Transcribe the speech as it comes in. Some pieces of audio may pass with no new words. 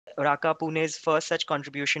Raka Pune's first such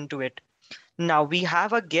contribution to it. Now we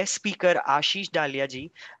have a guest speaker, Ashish Dalia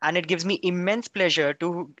ji, and it gives me immense pleasure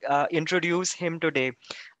to introduce him today.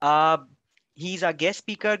 Uh, he's a guest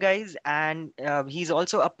speaker, guys, and he's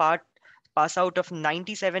also a pass out of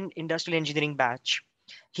 97 industrial engineering batch.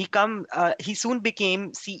 He soon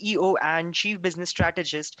became CEO and chief business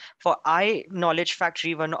strategist for Knowledge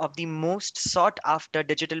Factory, one of the most sought after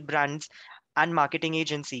digital brands and marketing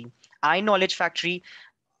agency. Knowledge Factory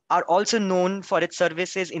are also known for its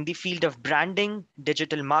services in the field of branding,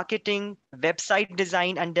 digital marketing, website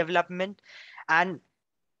design and development. And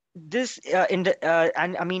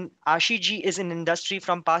Ashiji is in industry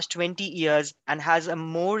from past 20 years and has a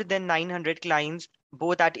more than 900 clients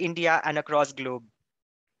both at India and across globe.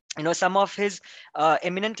 Some of his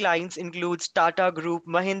eminent clients includes Tata Group,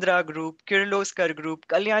 Mahindra Group, Kirloskar Group,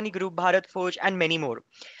 Kalyani Group, Bharat Forge, and many more.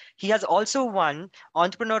 He has also won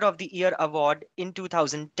Entrepreneur of the Year award in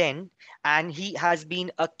 2010, and he has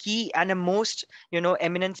been a key and a most,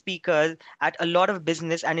 eminent speaker at a lot of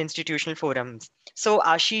business and institutional forums. So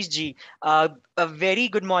Ashish ji, a very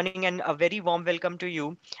good morning and a very warm welcome to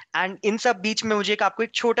you. And इन सब बीच में मुझे आपको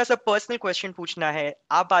एक छोटा सा personal question पूछना है.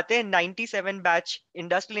 आप आते हैं 97 बैच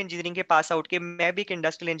इंडस्ट्रियल इंजीनियरिंग के पास आउट के. मैं भी एक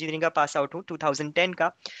इंडस्ट्रियल इंजीनियरिंग का पास आउट हूँ 2010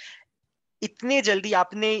 का. इतने जल्दी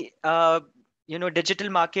आपने डिजिटल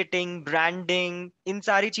मार्केटिंग, ब्रांडिंग, इन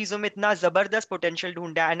सारी चीजों में इतना जबरदस्त पोटेंशियल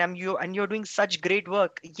ढूंढा है, and you are doing such great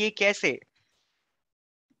work. ये कैसे?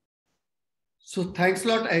 So thanks a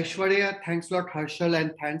lot, Aishwarya. Thanks a lot, Harshal,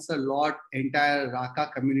 and thanks a lot, entire Raka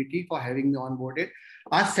community for having me on board.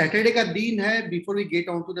 आज Saturday का दिन है. Before we get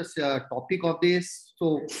on to the topic of this,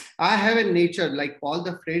 so I have a nature like all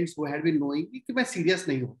the friends who have been knowing me कि मैं serious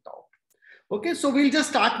नहीं होता हूँ. Okay, so we'll just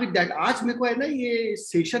start with that. आज मेरे को है ना ये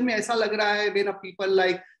सेशन में ऐसा लग रहा है when people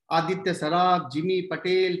like Aditya Saraf, Jimmy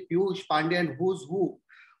Patel, Piyush Pandey and who's who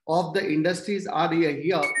of the industries are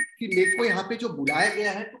here कि मेरे को यहाँ पे जो बुलाया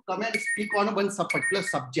गया है to come and speak on one particular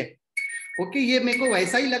subject. Okay, ये मेरे को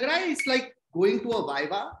वैसा ही लग रहा है. It's like going to a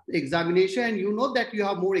viva examination and you know that you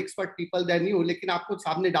have more expert people than you, लेकिन आपको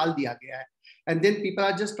सामने डाल दिया गया है. And then people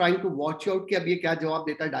are just trying to watch out कि अब ये क्या जवाब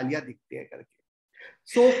देता है, डालिया दिखते हैं करके.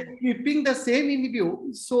 So keeping the same in view,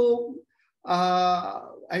 so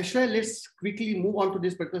Aishwarya, let's quickly move on to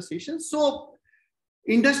this particular session. So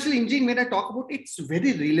industrial engineering, when I talk about, it's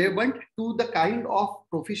very relevant to the kind of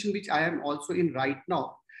profession which I am also in right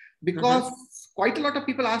now, because quite a lot of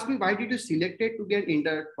people ask me, why did you select it to be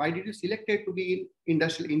in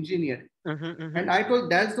industrial engineering? And I told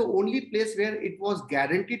that's the only place where it was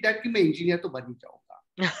guaranteed that मैं engineer तो बन ही जाऊंगा.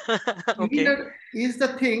 Okay. Is the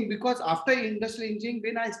thing, because after industrial engineering,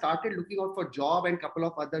 when I started looking out for job and couple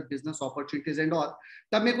of other business opportunities and all,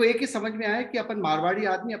 तब मेरे को एक ही समझ में आया कि अपन मारवाड़ी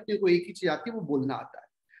आदमी अपने को एक ही चीज आती है, वो बोलना आता है.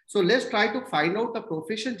 So let's try to find out a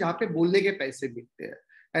profession जहाँ पे बोलने के पैसे मिलते हैं.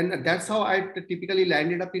 And that's how I typically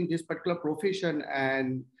landed up in this particular profession.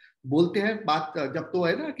 And बोलते हैं बात जब तो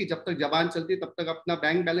है ना कि जब तक जबान चलती है तब तक अपना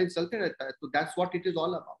बैंक बैलेंस चलते रहता है. So that's what it is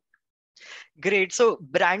all about. Great. So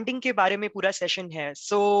branding के बारे में पूरा सेशन है.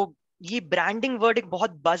 सो ये ब्रांडिंग वर्ड एक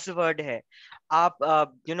बहुत बज वर्ड है. आप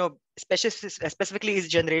स्पेसिफिकली इस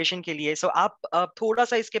जनरेशन के लिए. सो आप थोड़ा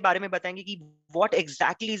सा इसके बारे में बताएंगे कि what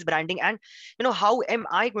exactly is branding and how am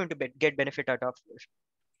I going to get benefit out of it.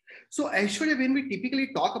 So actually, when we typically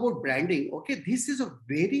talk about branding, okay, this is a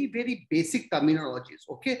very, very basic terminologies.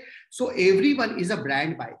 Okay, so everyone is a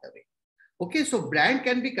brand, by the way. Okay, so brand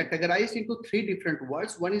can be categorized into three different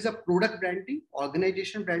words. One is a product branding,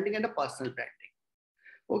 organization branding, and a personal branding.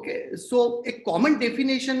 Okay, so a common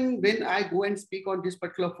definition when I go and speak on this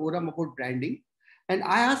particular forum about branding, and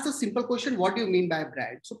I ask the simple question, what do you mean by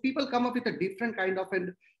brand? So people come up with a different kind of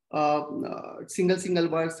an single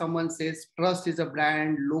word. Someone says trust is a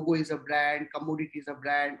brand, logo is a brand, commodity is a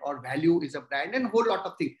brand, or value is a brand, and a whole lot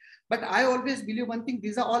of things. But I always believe one thing,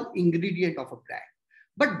 these are all ingredient of a brand.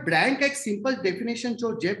 But brand का एक simple definition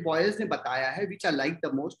जो Jeff Boyes ने बताया है, which I like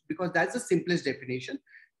the most because that's the simplest definition,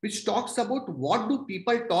 which talks about what do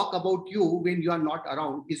people talk about you when you are not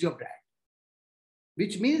around is your brand.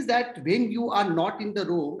 Which means that when you are not in the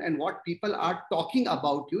room and what people are talking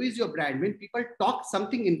about you is your brand. When people talk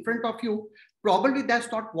something in front of you, probably that's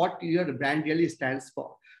not what your brand really stands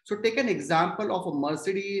for. So take an example of a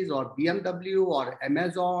Mercedes or BMW or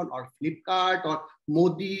Amazon or Flipkart or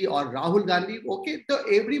Modi or Rahul Gandhi. Okay, so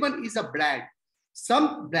everyone is a brand.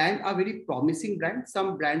 Some brands are very promising brands,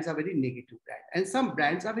 some brands are very negative brand, and some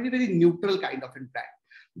brands are very, very neutral kind of a brand.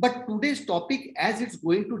 But today's topic, as it's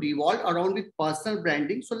going to revolve around with personal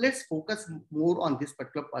branding, so let's focus more on this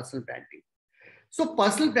particular personal branding. So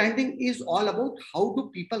personal branding is all about how do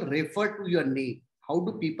people refer to your name. How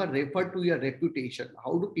do people refer to your reputation?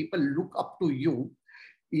 How do people look up to you,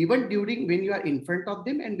 even during when you are in front of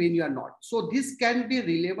them and when you are not? So this can be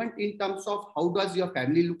relevant in terms of how does your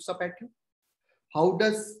family looks up at you? How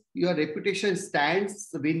does your reputation stands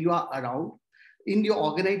when you are around in your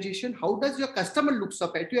organization? How does your customer looks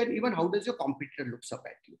up at you, and even how does your competitor looks up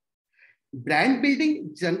at you? Brand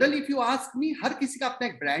building, generally, if you ask me, हर किसी का अपना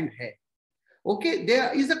एक brand है. Okay,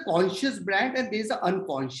 there is a conscious brand and there is an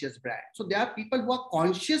unconscious brand. So there are people who are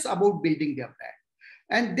conscious about building their brand,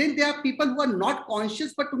 and then there are people who are not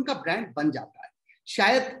conscious but उनका brand बन जाता है.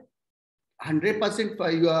 शायद 100%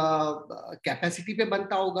 capacity पे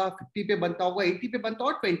बनता होगा, 50 पे बनता होगा, 80 पे बनता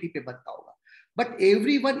होगा, 20 पे बनता होगा. But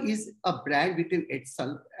everyone is a brand within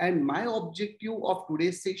itself. And my objective of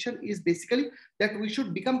today's session is basically that we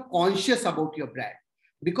should become conscious about your brand.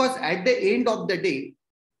 Because at the end of the day,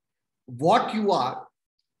 what you are,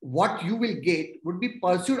 what you will get would be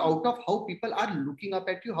pursued out of how people are looking up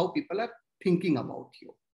at you, how people are thinking about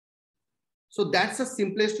you. So that's the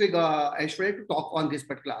simplest way, Aishwarya, to talk on these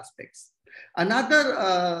particular aspects.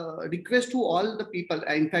 Another request to all the people,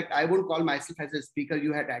 in fact, I won't call myself as a speaker,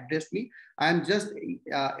 you had addressed me. I am just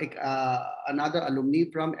another alumni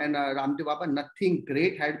from Ramdev Baba. Nothing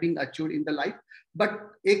great had been achieved in the life, but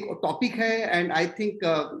a topic hai, and I think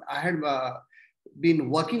I had been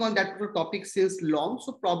working on that topic since long.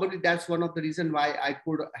 So probably that's one of the reasons why I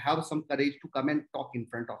could have some courage to come and talk in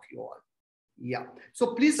front of you all. Yeah.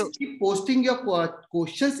 So please keep posting your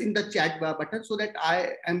questions in the chat button so that I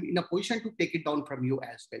am in a position to take it down from you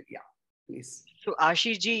as well. Yeah, please. So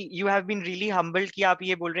Ashish ji, you have been really humbled कि आप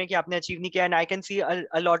ये बोल रहे हैं कि आपने achieve नहीं किया, and I can see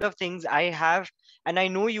a lot of things I have, and I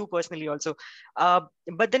know you personally also.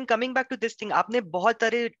 But then coming back to this thing, आपने बहुत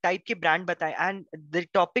सारे type के brand बताए, and the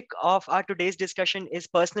topic of our today's discussion is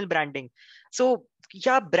personal branding. So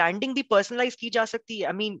क्या branding भी personalize की जा सकती है?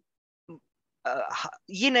 I mean,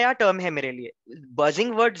 ये नया टर्म है मेरे लिए.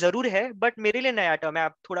 बजिंग वर्ड जरूर है, बट मेरे लिए नया टर्म है.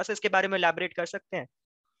 आप थोड़ा सा इसके बारे में elaborate कर सकते हैं?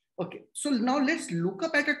 Okay, so now let's look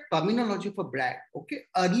up at a terminology for brand. Okay,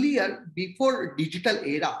 earlier, before digital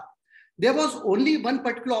era, there was only one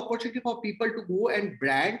particular opportunity for people to go and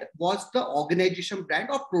brand was the organization brand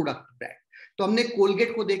or product brand. तो हमने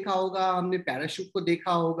Colgate को देखा होगा, हमने parachute को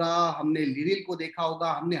देखा होगा, हमने लिरिल को देखा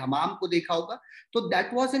होगा, हमने हमाम को देखा होगा. So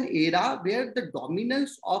that was an era where the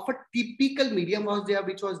dominance of a typical medium was there,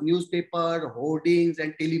 which was newspaper, hoardings,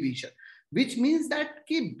 and television. Which means that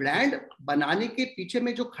कि brand बनाने के पीछे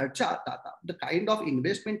में जो खर्चा आता था, the kind of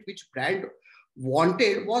investment which brand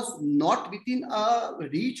wanted was not within a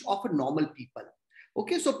reach of a normal people.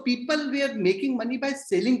 Okay, so people were making money by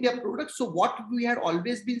selling their products. So what we had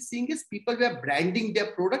always been seeing is people were branding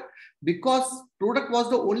their product because product was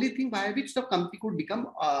the only thing by which the company could become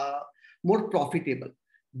more profitable.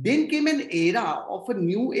 Then came an era of a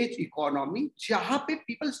new age economy, जहाँ पे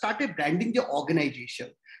people started branding their organization.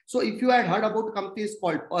 So if you had heard about companies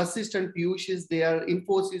called Persistent, Piyush is there,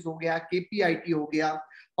 Infosys हो गया, KPIT हो गया,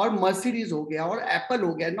 or Mercedes हो गया, or Apple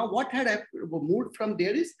हो गया. Now what had moved from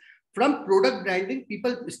there is from product branding,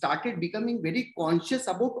 people started becoming very conscious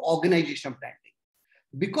about organization branding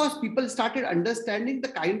because people started understanding the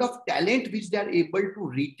kind of talent which they are able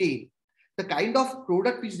to retain. The kind of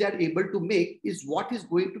product which they are able to make is what is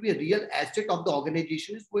going to be a real asset of the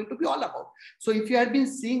organization is going to be all about. So if you have been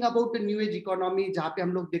seeing about the new age economy, जहाँ पे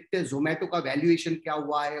हम लोग देखते हैं Zomato का valuation क्या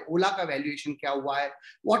हुआ है, Ola का valuation क्या हुआ है,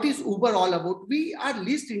 what is Uber all about? We are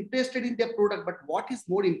least interested in their product, but what is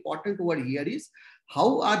more important over here is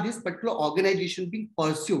how are this particular organization being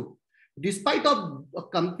pursued. Despite of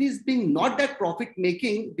companies being not that profit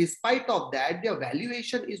making, despite of that, their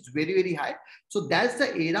valuation is very, very high. So that's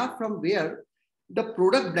the era from where the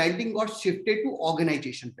product branding got shifted to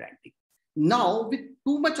organization branding. Now, with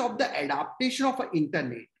too much of the adaptation of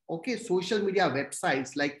internet, okay, social media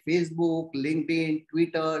websites like Facebook, LinkedIn,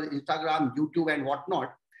 Twitter, Instagram, YouTube, and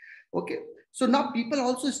whatnot, okay. So now people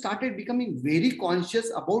also started becoming very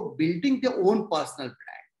conscious about building their own personal brand.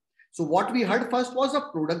 So what we heard first was a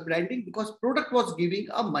product branding because product was giving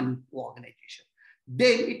a money to organization.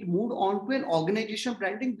 Then it moved on to an organization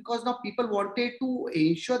branding because now people wanted to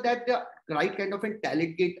ensure that the right kind of a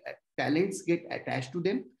talents get attached to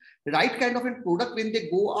them. Right kind of a product when they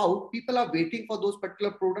go out, people are waiting for those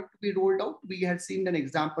particular product to be rolled out. We had seen an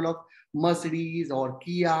example of Mercedes or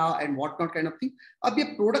Kia and whatnot kind of thing. अब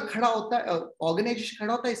ये product खड़ा होता है, organization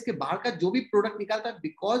खड़ा होता है, इसके बाहर का जो भी product निकालता है,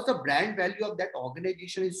 because the brand value of that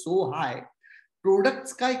organization is so high,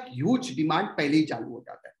 products का एक huge demand पहले ही चालू हो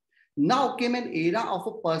जाता है. Now came an era of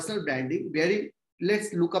a personal branding wherein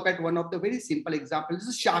let's look up at one of the very simple examples. This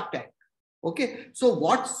is Shark Tank. Okay, so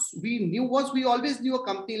what we knew was, we always knew a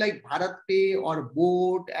company like Bharat Pay or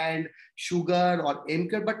Boat and Sugar or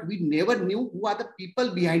Mcare, but we never knew who are the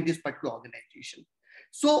people behind this particular organization.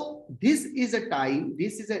 So this is a time,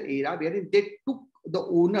 this is an era wherein they took the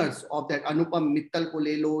owners of that, Anupam Mittal ko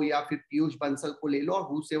le lo, ya fir Piyush Bansal ko le lo, or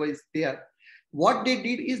whosoever is there. What they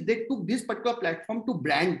did is they took this particular platform to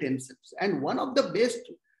brand themselves. And one of the best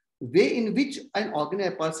way in which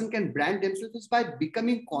a person can brand themselves is by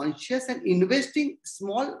becoming conscious and investing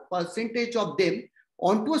small percentage of them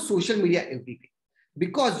onto a social media every day.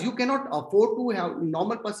 Because you cannot afford to have,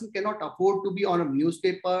 normal person cannot afford to be on a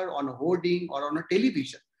newspaper, on a hoarding, or on a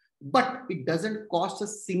television. But it doesn't cost a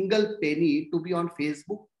single penny to be on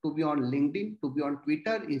Facebook, to be on LinkedIn, to be on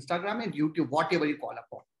Twitter, Instagram, and YouTube, whatever you call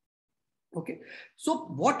upon. Okay. So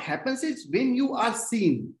what happens is, when you are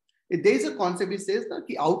seen, there is a concept which says that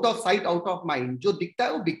out of sight, out of mind. Jo dikhta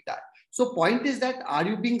hai, wo bikhta hai. So point is that, are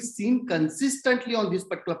you being seen consistently on this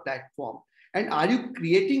particular platform? And are you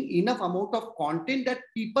creating enough amount of content that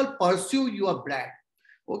people pursue your brand?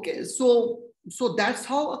 Okay, so that's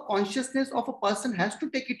how a consciousness of a person has to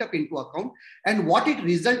take it up into account. And what it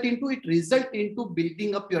result into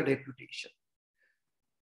building up your reputation.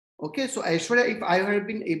 Okay, so Aishwarya, if I have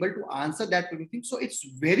been able to answer that thing, so it's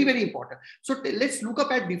very, very important. So let's look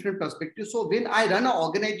up at different perspectives. So when I run an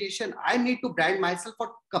organization, I need to brand myself for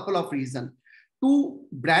a couple of reasons. To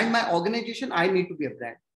brand my organization, I need to be a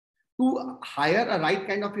brand. To hire a right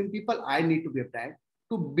kind of people, I need to be a brand.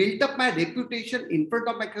 To build up my reputation in front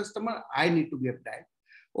of my customer, I need to be a brand.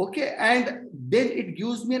 Okay, and then it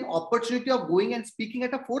gives me an opportunity of going and speaking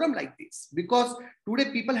at a forum like this, because today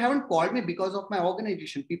people haven't called me because of my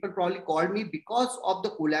organization. People probably called me because of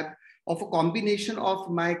the collab of a combination of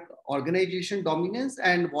my organization dominance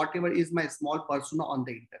and whatever is my small persona on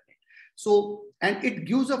the internet. So, and it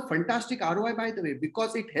gives a fantastic ROI, by the way,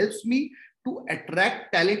 because it helps me to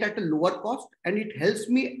attract talent at a lower cost, and it helps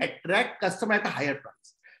me attract customer at a higher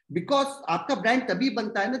price. Because आपका brand तभी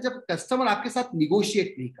बनता है ना जब customer आपके साथ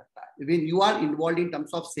negotiate नहीं करता है, when you are involve in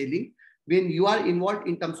terms of selling, when you are involve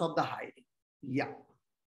in terms of the hiring. या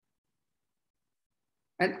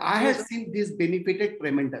and I have seen this benefited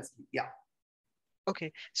tremendously. या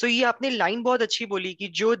ओके, सो ये आपने लाइन बहुत अच्छी बोली कि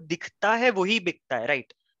जो दिखता है वही बिकता है,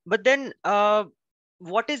 right? But then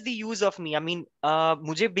what is the use of me? I mean,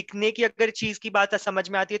 मुझे बिकने की अगर चीज की बात समझ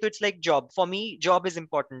में आती है तो it's like job. For me job is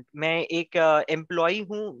important. मैं एक एम्प्लॉय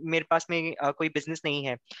हूँ, मेरे पास में कोई बिजनेस नहीं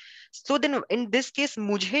है. So then in this case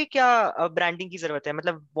मुझे क्या ब्रांडिंग की जरूरत है?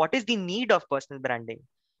 मतलब what is the need of personal branding?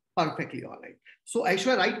 Perfectly, all right. So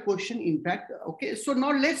Aishwarya, right question. In fact, okay. So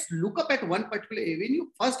now let's look up at one particular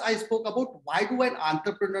avenue. First, I spoke about why do an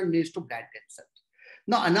entrepreneur needs to brand themselves.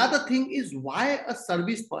 Now, another thing is why a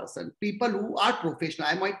service person, people who are professional,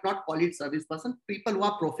 I might not call it service person, people who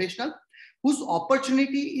are professional, whose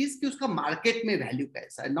opportunity is कि उसका market में value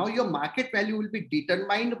कैसा है. Now, your market value will be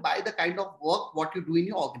determined by the kind of work what you do in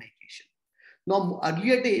your organization. Now,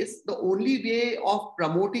 earlier days, the only way of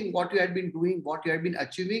promoting what you had been doing, what you had been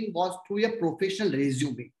achieving was through a professional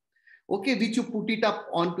resume. Okay, which you put it up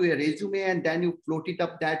onto a resume and then you float it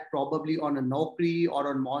up that probably on a Naukri or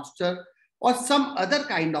on Monster or some other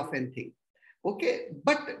kind of a thing. Okay,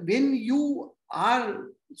 but when you are,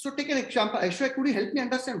 so take an example. Aishwarya, could you help me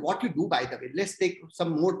understand what you do, by the way? Let's take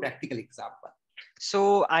some more practical example.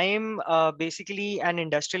 So I am basically an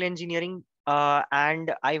industrial engineering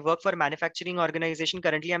and I work for a manufacturing organization.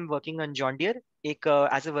 Currently, I'm working on John Deere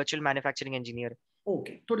as a virtual manufacturing engineer.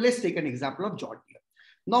 Okay, so let's take an example of John Deere.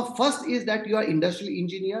 Now, first is that you are industrial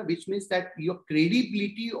engineer, which means that your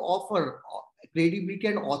credibility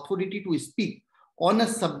and authority to speak on a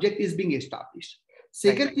subject is being established.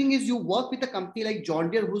 Second thing is you work with a company like John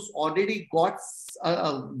Deere, who's already got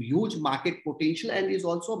a huge market potential and is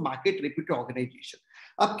also a market reputed organization.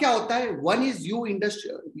 अब क्या होता है? One is you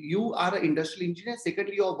are an industrial engineer.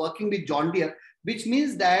 Secondly, you are working with John Deere, which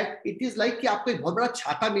means that it is like कि आपको एक बहुत बड़ा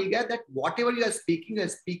छाता मिल गया, that whatever you are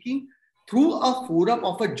speaking through a forum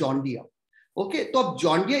of a John Deere. Okay, so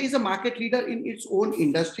John Deere is a market leader in its own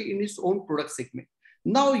industry, in its own product segment.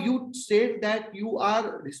 Now you said that you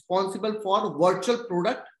are responsible for virtual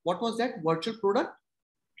product. What was that? Virtual product?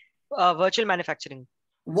 Virtual manufacturing.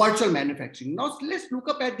 Virtual manufacturing. Now let's look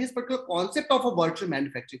up at this particular concept of a virtual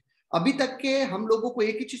manufacturing. अभी तक के हम लोगों को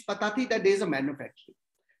एक ही चीज पता थी, that there is a manufacturing.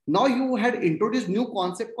 Now you had introduced new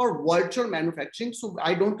concept called virtual manufacturing. So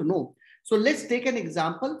I don't know. So let's take an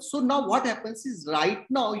example. So now what happens is, right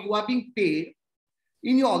now you are being paid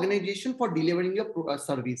in your organization for delivering your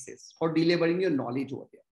services, for delivering your knowledge over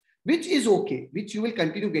there, which is okay, which you will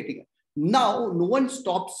continue getting. Now, no one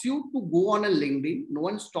stops you to go on a LinkedIn. No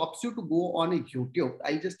one stops you to go on a YouTube.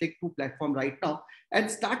 I'll just take two platforms right now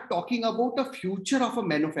and start talking about the future of a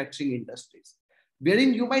manufacturing industries,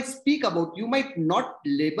 wherein you might speak about, you might not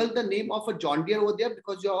label the name of a John Deere over there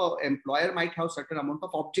because your employer might have certain amount of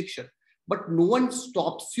objection. But no one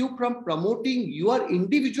stops you from promoting your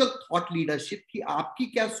individual thought leadership कि आपकी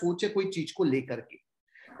क्या सोच है कोई चीज को लेकर के.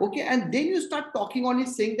 Okay, and then you start talking on it,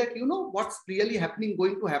 saying that you know what's really happening,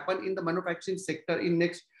 going to happen in the manufacturing sector in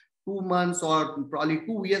next 2 months or probably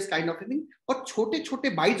 2 years kind of a thing. और छोटे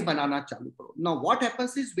छोटे bites बनाना चालू करो. Now what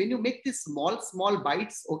happens is when you make these small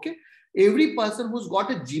bites, okay, every person who's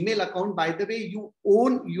got a Gmail account, by the way, you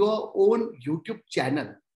own your own YouTube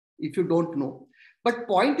channel if you don't know. But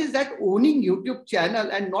point is that owning YouTube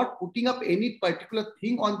channel and not putting up any particular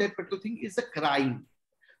thing on that particular thing is a crime.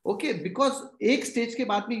 Okay, because एक stage के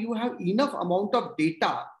बाद में you have enough amount of data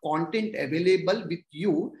content available with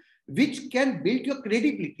you which can build your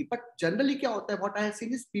credibility. But generally क्या होता है, what I have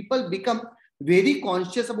seen is people become very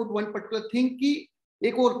conscious about one particular thing कि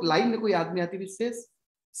एक और line में कोई आदमी आती है says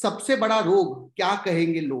सबसे बड़ा रोग क्या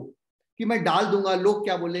कहेंगे लोग, कि मैं डाल दूंगा लोग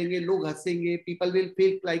क्या बोलेंगे, लोग हंसेंगे, people will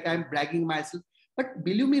feel like I am bragging myself. But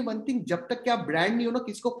believe me one thing, जब तक क्या ब्रांड नहीं हो ना,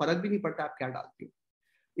 किसी को फर्क भी नहीं पड़ता आप क्या डालते हो.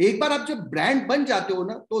 एक बार आप जब ब्रांड बन जाते हो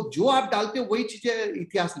ना, तो जो आप डालते हो वही चीजें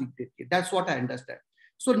इतिहास लिख देती है. That's what I understand.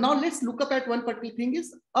 So now let's look up at one particular thing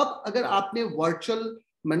is, अब अगर आपने वर्चुअल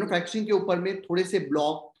मैन्युफैक्चरिंग के ऊपर में थोड़े से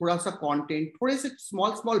ब्लॉग, थोड़ा सा कंटेंट, थोड़े से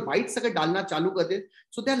स्मॉल बाइट्स अगर डालना चालू कर दे,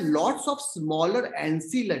 so there are lots of smaller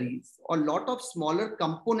ancillaries और lot of smaller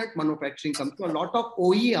component manufacturing company और लॉट ऑफ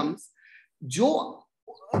ओईएम्स जो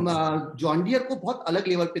जॉन डियर को बहुत अलग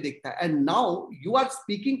लेवल पे देखता है. And now you are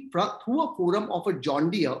speaking through a forum of a John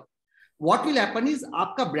Deere. What will happen is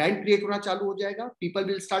आपका ब्रांड क्रिएट होना चालू हो जाएगा. People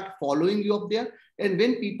will start following you up there, and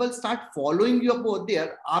when people start following you up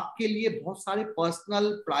there, आपके लिए बहुत सारे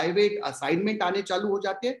personal private assignment आने चालू हो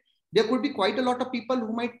जाते हैं. There could be quite a lot of people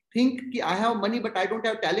who might think कि I have money but I don't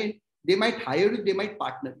have talent. They might hire you, they might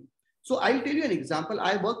partner you. So I will tell you an example.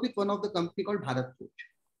 I work with one of the company called Bharat forge.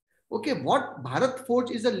 Okay, what Bharat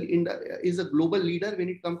Forge is a global leader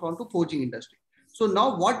when it comes on to forging industry. So now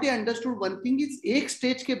what they understood one thing is, एक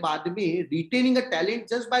stage के बाद में retaining a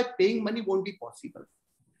talent just by paying money won't be possible.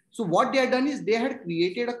 So what they had done is they had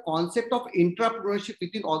created a concept of entrepreneurship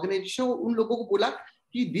within organization. उन लोगों को बोला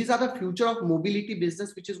कि these are the future of mobility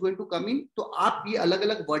business which is going to come in. तो आप ये अलग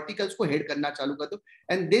अलग verticals को head करना चालू कर दो,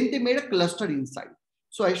 and then they made a cluster inside.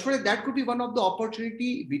 So Aishwarya, that could be one of the opportunity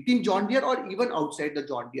within John Deere or even outside the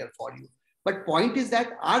John Deere for you. But point is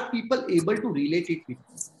that are people able to relate it with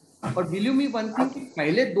you? और believe me one thing, कि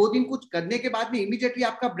पहले 2 दिन कुछ करने के बाद में immediately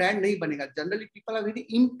आपका brand नहीं बनेगा. Generally people are very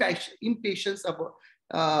impatient about,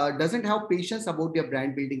 doesn't have patience about their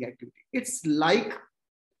brand building activity. It's like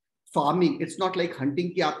farming. It's not like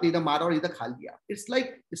hunting कि आपने इधर मारा और इधर खा लिया. It's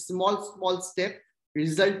like small step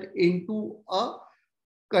result into a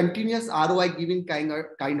continuous ROI giving kind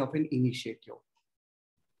of an initiative.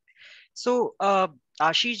 So,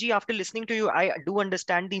 Ashish ji, after listening to you, I do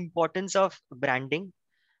understand the importance of branding,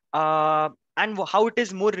 and how it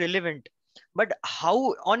is more relevant. But how,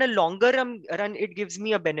 on a longer run, it gives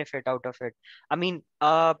me a benefit out of it. I mean,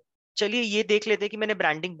 चलिए ये देख लेते हैं कि मैंने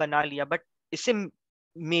branding बना लिया, but इससे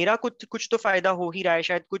मेरा कुछ तो फायदा हो ही रहा है,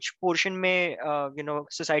 शायद कुछ पोर्शन में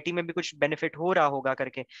सोसाइटी में भी कुछ बेनिफिट हो रहा होगा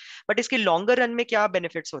करके. बट इसके लॉन्गर रन में क्या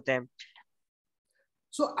बेनिफिट्स होते हैं?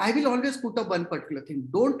 So I will always put up one particular thing.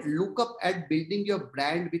 Don't look up at building your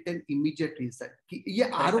brand with an immediate result. ये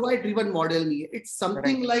ROI driven model नहीं है. It's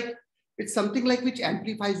something like which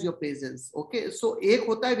amplifies your presence. Okay, so एक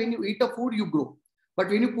होता है when you eat a food you grow, but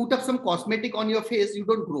when you put up some cosmetic on your face you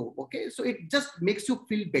don't grow. Okay, so it just makes you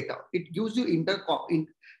feel better. It gives you inner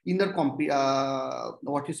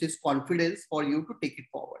what you say confidence for you to take it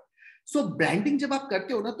forward. So branding जब आप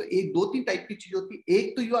करते हो ना, तो एक 2-3 type की चीज होती है.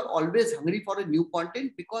 एक तो you are always hungry for a new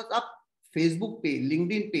content, because आप फेसबुक पे,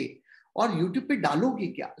 लिंक्डइन पे और यूट्यूब पे डालोगे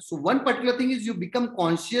क्या. So one particular thing is you become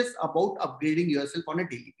conscious about upgrading yourself on a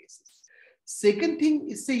daily basis. Second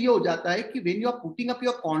thing इससे ये हो जाता है कि when you are putting up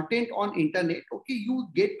your content on internet, okay, you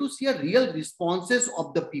get to C a real responses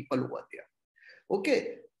of the people over there. Okay,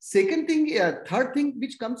 second thing, third thing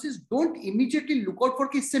which comes is don't immediately look out for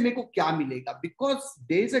कि इससे मेरे को क्या मिलेगा, because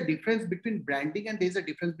there is a difference between branding and there is a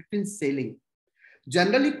difference between selling.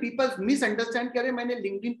 Generally people misunderstand कि अरे मैंने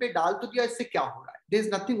LinkedIn पे डाल तो दिया, इससे क्या हो रहा है. There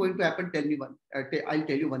is nothing going to happen. I'll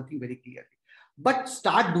tell you one thing very clearly, but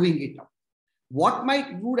start doing it. What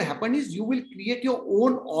would happen is you will create your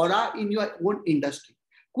own aura in your own industry.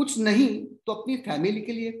 कुछ नहीं तो अपनी family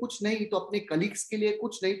के लिए, कुछ नहीं तो अपने कलीग्स के लिए,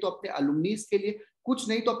 कुछ नहीं तो अपने अलुमनीज के लिए, कुछ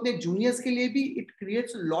नहीं तो अपने जूनियर्स के लिए भी it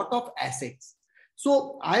creates a lot of assets.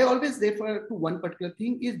 So I always refer to one particular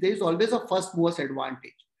thing is there is always a first movers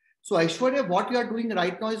advantage. So Aishwarya, what you are doing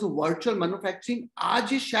right now is virtual manufacturing.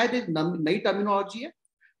 आज ये शायद एक नई terminology है.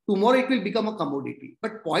 Tomorrow it will become a commodity.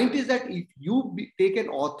 But point is that if you take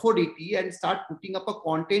an authority and start putting up a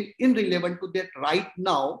content irrelevant to that right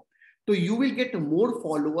now, so you will get more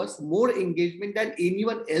followers, more engagement than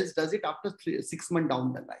anyone else does it after 6 months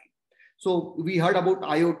down the line. So we heard about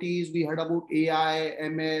IoTs, we heard about AI,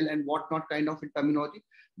 ML and whatnot kind of terminology.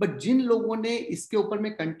 But जिन लोगों ने इसके ऊपर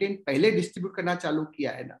में content पहले distribute करना चालू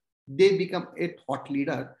किया है ना, they become a thought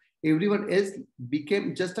leader. Everyone else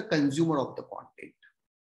became just a consumer of the content.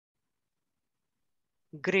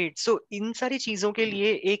 Great. सो इन सारी चीजों के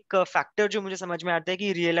लिए एक फैक्टर जो मुझे समझ में आता है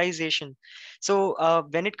कि realisation. So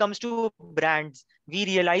when it comes to brands, we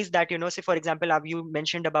realize that, say for example, you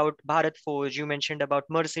mentioned about Bharat Forge, you mentioned about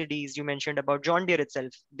Mercedes, you mentioned about John Deere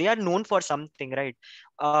itself. They are known for something, right?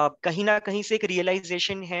 कहीं ना कहीं से एक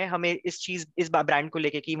realisation है हमें इस brand को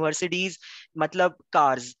लेके कि Mercedes मतलब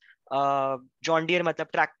कार्स, जॉन डियर मतलब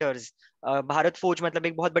ट्रैक्टर्स, भारत फोर्ज मतलब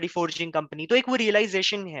एक बहुत बड़ी फोर्जिंग कंपनी. तो एक वो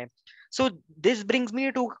रियलाइजेशन है. So this brings me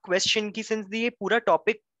to question कि सिंस ये पूरा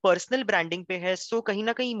टॉपिक पर्सनल ब्रांडिंग पे है, सो कहीं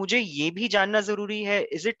ना कहीं मुझे ये भी जानना जरूरी है,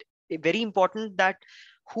 is it very important that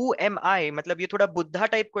who am आई, मतलब ये थोड़ा बुद्धा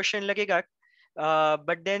टाइप क्वेश्चन लगेगा,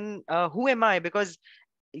 but then who am I, because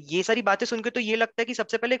ये सारी बातें सुनकर तो ये लगता है कि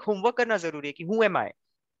सबसे पहले एक होमवर्क करना जरूरी है कि who am I.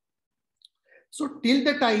 So till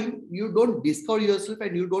the time you don't discover yourself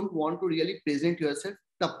and you don't want to really present yourself,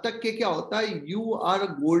 तब तक के क्या होता है, you are a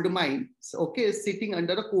gold mine, okay, sitting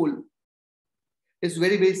under a coal. It's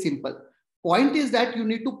very, very simple. Point is that you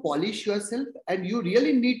need to polish yourself and you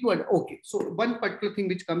really need to, okay, so one particular thing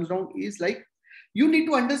which comes down is like, you need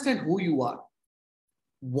to understand who you are,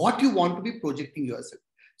 what you want to be projecting yourself.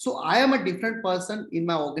 So I am a different person in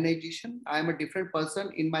my organization. I am a different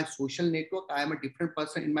person in my social network. I am a different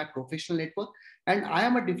person in my professional network. And I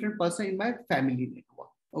am a different person in my family network.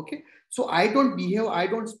 Okay. So I don't behave, I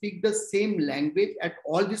don't speak the same language at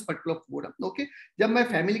all this particular forum. Okay. जब मैं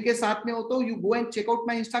family के साथ में होता हूँ, you go and check out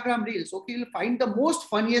my Instagram reels. Okay. You'll find the most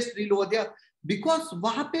funniest reel over there. Because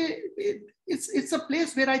वहाँ पे it's a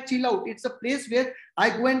place where I chill out. It's a place where I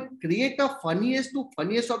go and create a funniest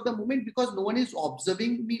of the moment because no one is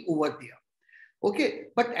observing me over there. Okay,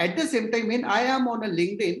 but at the same time, when I am on a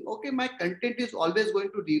LinkedIn, okay, my content is always going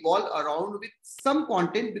to revolve around with some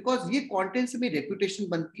content because ये content से मेरी reputation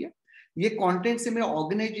बनती है, ये content से मेरा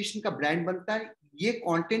organization का brand बनता है, ये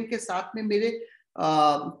content के साथ में मेरे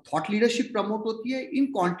thought leadership promote होती है,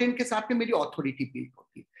 इन content के साथ में मेरी authority build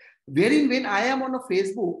होती है. Wherein when I am on a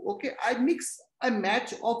Facebook, okay, I mix a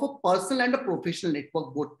match of a personal and a professional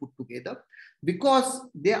network both put together because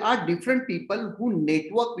there are different people who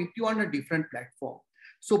network with you on a different platform.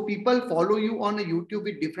 So people follow you on a YouTube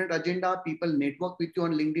with different agenda, people network with you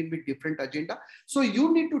on LinkedIn with different agenda. So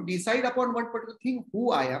you need to decide upon one particular thing,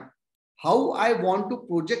 who I am, how I want to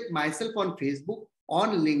project myself on Facebook,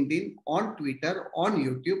 on LinkedIn, on Twitter, on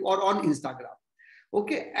YouTube or on Instagram.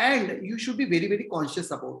 Okay, and you should be very, very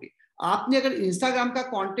conscious about it. आपने अगर Instagram का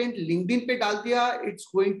content LinkedIn पे डाल दिया, it's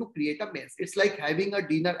going to create a mess. It's like having a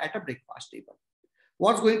dinner at a breakfast table.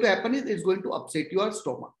 What's going to happen is it's going to upset your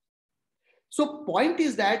stomach. So point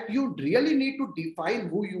is that you really need to define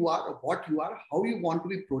who you are, what you are, how you want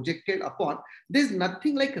to be projected upon. There's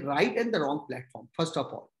nothing like right and the wrong platform. First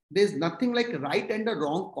of all, there's nothing like right and the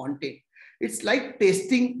wrong content. It's like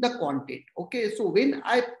testing the content. Okay, so when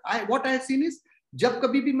I what I have seen is, जब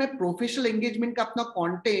कभी भी मैं professional engagement का अपना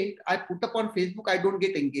content I put up on Facebook, I don't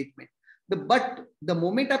get engagement. But the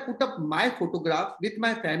moment I put up my photograph with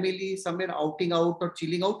my family somewhere outing out or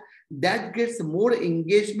chilling out, that gets more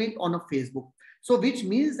engagement on a Facebook. So which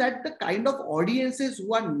means that the kind of audiences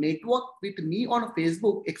who are networked with me on a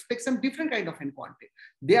Facebook expect some different kind of content.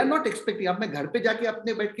 They are not expecting. अब मैं घर पे जाके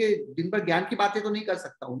अपने बैठ के दिन भर ज्ञान की बातें तो नहीं कर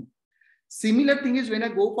सकता हूँ. Similar thing is when I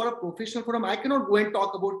go for a professional forum, I cannot go and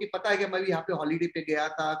talk about कि पता है कि मैं यहाँ पे holiday पे गया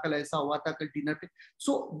था, कल ऐसा हुआ था, कल dinner पे.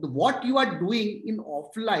 So what you are doing in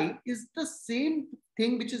offline is the same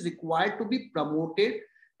thing which is required to be promoted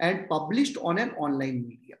and published on an online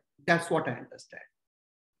media. That's what I understand.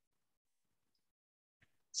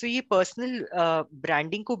 So ये पर्सनल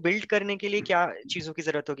ब्रांडिंग को build करने के लिए क्या चीजों की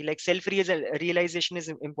जरूरत होगी? Like self realisation is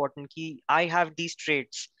important कि I have these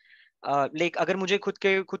traits. Like अगर मुझे खुद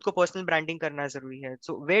को पर्सनल ब्रांडिंग करना जरूरी है,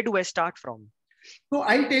 so where do I start from? So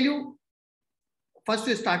I'll tell you, first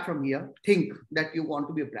you start from here. Think that you want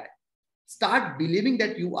to be a brand. Start believing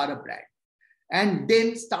that you are a brand. and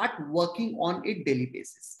then start working on it daily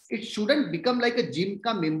basis. It shouldn't become like a gym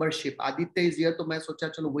ka membership. Aditya is here, तो मैं सोचा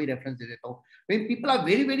चलो वही reference दे देता हूँ. When people are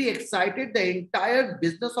very very excited, the entire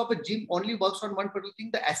business of a gym only works on one particular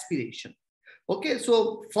thing, the aspiration. Okay,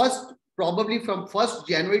 so first probably from 1st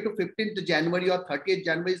January to 15th January or 30th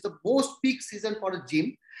January is the most peak season for a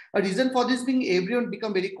gym. A reason for this being everyone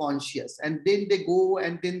become very conscious, and then they go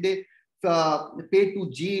and then they pay to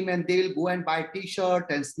gym and they will go and buy t-shirt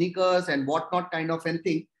and sneakers and whatnot kind of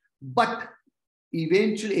thing. But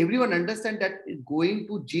eventually everyone understand that going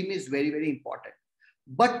to gym is very very important,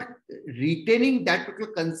 but retaining that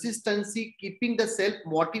particular consistency, keeping the self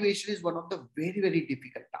motivation is one of the very very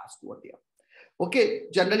difficult tasks over there. Okay,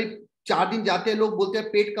 generally 4 दिन जाते हैं लोग बोलते हैं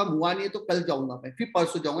पेट कम हुआ नहीं है तो कल जाऊंगा मैं, फिर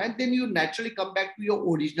परसों जाऊंगा, and then you naturally come back to your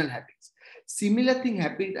original habits. Similar thing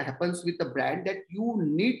happens with the brand, that you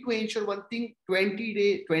need to ensure one thing: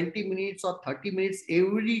 20 minutes or 30 minutes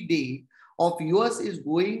every day of yours is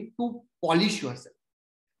going to polish yourself.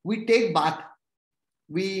 We take bath,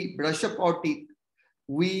 we brush up our teeth,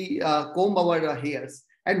 we comb our hairs,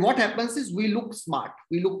 and what happens is we look smart,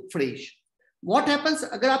 we look fresh. What happens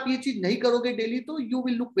अगर आप ये चीज नहीं करोगे daily तो you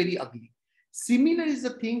will look very ugly. Similar is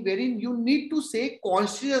the thing wherein you need to say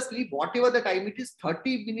consciously, whatever the time it is,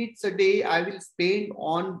 30 minutes a day I will spend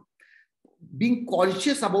on being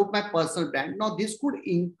conscious about my personal brand. Now this could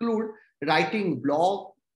include writing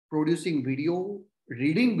blog, producing video,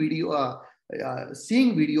 reading video,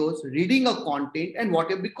 seeing videos, reading a content and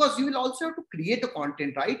whatever, because you will also have to create a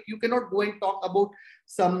content, right? You cannot go and talk about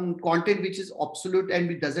some content which is obsolete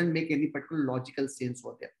and it doesn't make any particular logical sense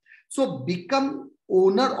over there. So become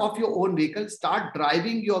owner of your own vehicle, start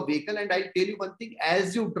driving your vehicle, and I'll tell you one thing: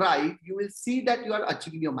 as you drive, you will see that you are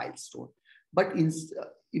achieving your milestone. But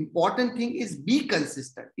important thing is be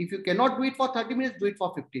consistent. If you cannot do it for 30 minutes, do it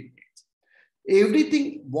for 15 minutes.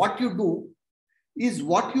 Everything what you do is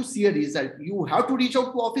what you see a result. You have to reach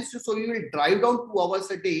out to office, so you will drive down 2 hours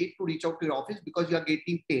a day to reach out to your office because you are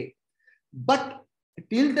getting paid. But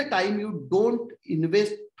till the time you don't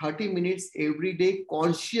invest 30 minutes every day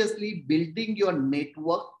consciously building your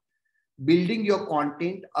network, building your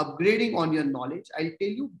content, upgrading on your knowledge, I'll tell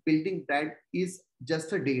you, building brand is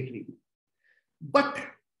just a daydream. But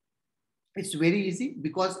it's very easy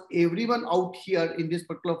because everyone out here in this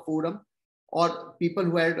particular forum or people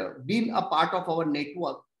who had been a part of our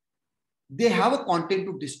network, they have a content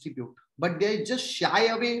to distribute, but they just shy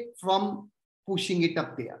away from pushing it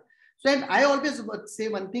up there. So, and I always say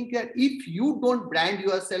one thing, that if you don't brand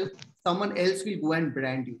yourself, someone else will go and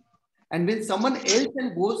brand you. And when someone else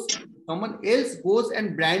goes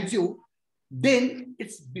and brands you, then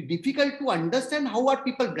it's difficult to understand how are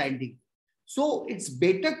people branding. So it's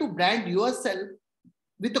better to brand yourself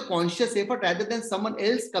with a conscious effort rather than someone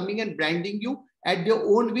else coming and branding you at their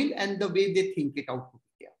own will and the way they think it out.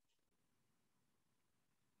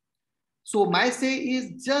 So my say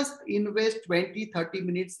is just invest 20-30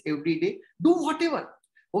 minutes every day. Do whatever.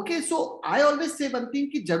 Okay, so I always say one thing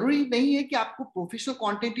कि जरूरी नहीं है कि आपको professional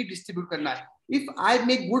content ही distribute करना है. If I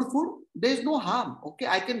make good food, there is no harm. Okay,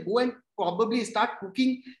 I can go and probably start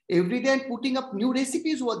cooking every day and putting up new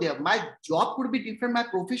recipes over there. My job could be different, my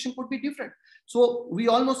profession could be different. So we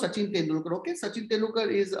all know Sachin Tendulkar. Okay, Sachin Tendulkar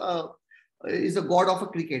is a god of a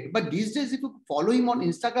cricket. But these days, if you follow him on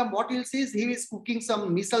Instagram, what he'll say is he is cooking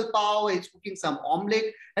some misal pav, he's cooking some omelette,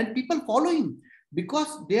 and people follow him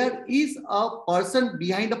because there is a person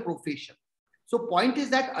behind a profession. So point is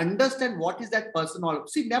that understand what is that person all.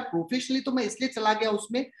 See, मैं professionally तो मैं इसलिए चला गया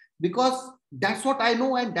उसमें because that's what I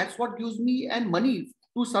know and that's what gives me and money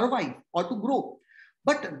to survive or to grow.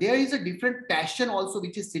 But there is a different passion also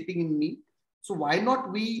which is sitting in me. So why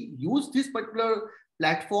not we use this particular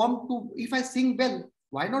platform to, if I sing well,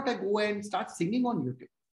 why not I go and start singing on YouTube?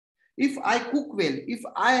 If I cook well, if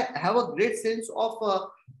I have a great sense of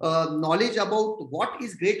knowledge about what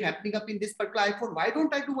is great happening up in this particular iPhone, why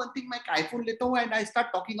don't I do one thing like iPhone leta hu and I start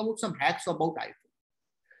talking about some hacks about iPhone?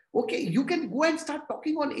 Okay, you can go and start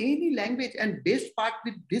talking on any language, and best part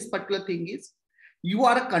with this particular thing is you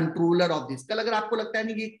are a controller of this. कल अगर आपको लगता है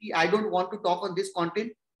नहीं कि I don't want to talk on this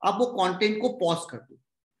content, आप वो content को pause कर दो,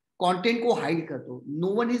 content को hide कर दो. No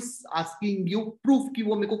one is asking you proof कि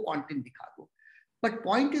वो मेरे को content दिखा दो. But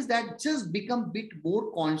point is that just become bit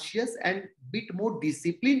more conscious and bit more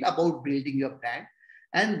disciplined about building your brand.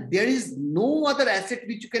 And there is no other asset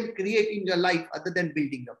which you can create in your life other than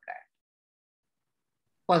building your brand.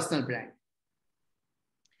 Personal brand.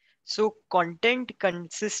 So content,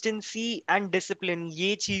 consistency and discipline,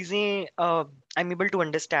 ये चीजें I'm able to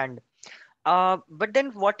understand. But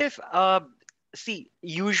then what if, see,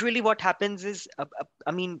 usually what happens is,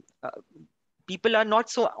 I mean, people are not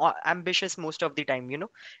so ambitious most of the time, you know.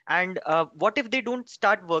 And what if they don't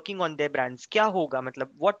start working on their brands? Kya hoga,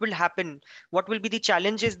 matlab, what will happen? What will be the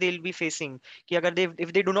challenges they'll be facing ki agar they,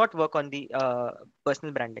 if they do not work on the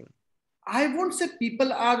personal branding? I won't say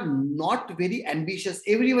people are not very ambitious.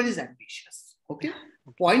 Everyone is ambitious. Okay.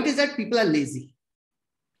 Okay. Point is that people are lazy.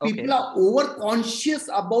 People Okay. are over conscious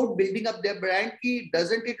about building up their brand कि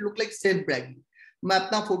doesn't it look like self bragging? मैं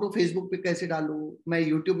अपना photo Facebook पे कैसे डालूं, मैं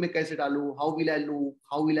YouTube में कैसे डालूं, how will I look,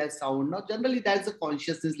 how will I sound. Now generally that's a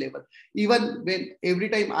consciousness level. Even when every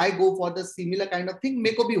time I go for the similar kind of thing,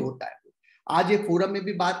 मेरे को भी होता है. आज एक फोरम में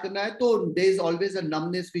भी बात करना है तो there is always a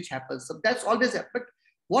numbness which happens. So that's always happen. But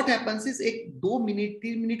what happens is एक 2 मिनट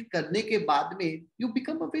 3 मिनट करने के बाद में you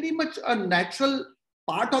become a very much a natural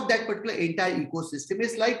part of that particular entire ecosystem.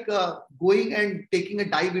 Is like going and taking a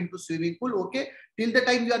dive into swimming pool. Okay, till the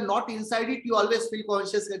time you are not inside it, you always feel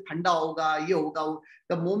conscious that thanda hoga, ye hoga.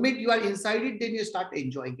 The moment you are inside it, then you start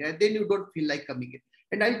enjoying it, and then you don't feel like coming in.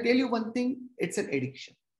 And I'll tell you one thing: it's an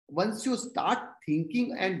addiction. Once you start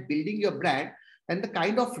thinking and building your brand, and the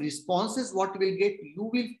kind of responses what you will get,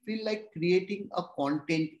 you will feel like creating a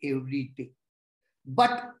content every day.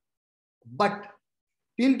 But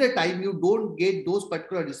till the time you don't get those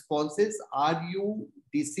particular responses, are you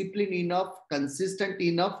disciplined enough, consistent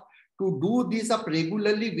enough to do this up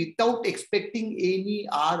regularly without expecting any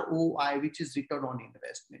ROI, which is return on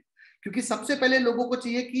investment? क्योंकि सबसे पहले लोगों को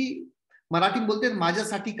चाहिए कि मराठी में बोलते हैं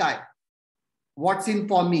माझ्यासाठी काय, what's in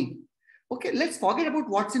for me. Okay, let's forget about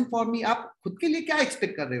what's in for me. आप खुद के लिए क्या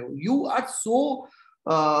एक्सपेक्ट कर रहे हो? You are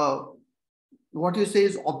so what you say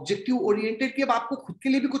is objective oriented कि अब आपको खुद के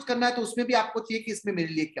लिए भी कुछ करना है तो उसमें भी आपको चाहिए कि इसमें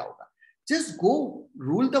मेरे लिए क्या होगा. Just go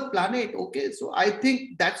rule the planet. Okay, so I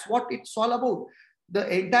think that's what it's all about. The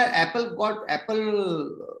entire Apple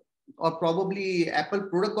or probably Apple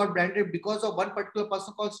product got branded because of one particular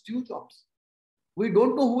person called Steve Jobs. We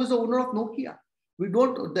don't know who is the owner of Nokia. We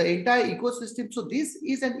don't, the entire ecosystem. So this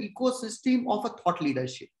is an ecosystem of a thought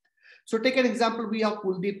leadership. So take an example, we have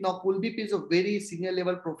Kuldeep. Now Kuldeep is a very senior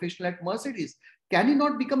level professional at Mercedes. Can he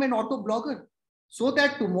not become an auto blogger? So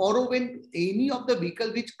that tomorrow when any of the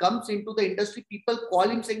vehicle which comes into the industry, people call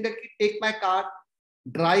him saying that take my car,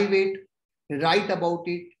 drive it, write about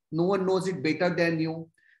it. No one knows it better than you.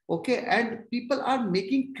 Okay, and people are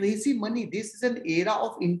making crazy money. This is an era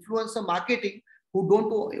of influencer marketing who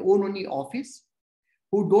don't own any office,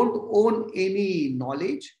 who don't own any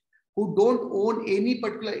knowledge, who don't own any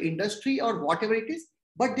particular industry or whatever it is,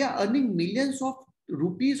 but they are earning millions of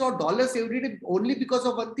rupees or dollars every day only because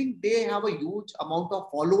of one thing: they have a huge amount of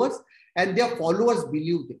followers and their followers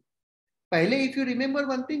believe them. पहले if you remember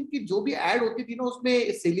one thing कि जो भी ad होती थी ना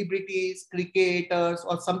उसमें celebrities, cricketers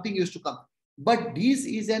or something used to come. But this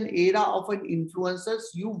is an era of an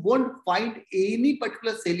influencers. You won't find any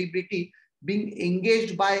particular celebrity being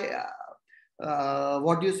engaged by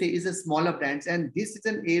what do you say is a smaller brands, and this is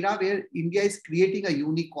an era where India is creating a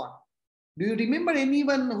unicorn. Do you remember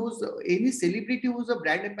anyone who's any celebrity who's a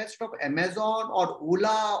brand ambassador of Amazon or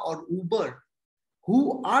Ola or Uber?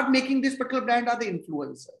 Who are making this particular brand are the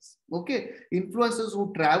influencers. Okay, influencers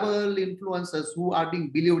who travel, influencers who are being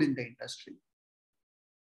believed in the industry.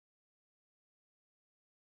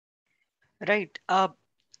 Right.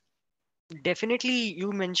 Definitely,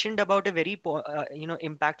 you mentioned about a very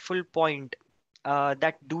impactful point,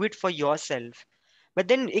 that do it for yourself. But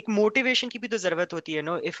then एक motivation की भी तो जरूरत होती है,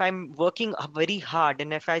 no? If I'm working very hard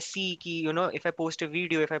and if I see कि, if I post a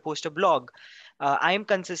video, if I post a blog, I am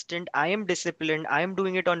consistent, I am disciplined, I am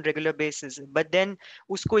doing it on regular basis. But then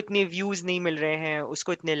उसको इतने views नहीं मिल रहे हैं,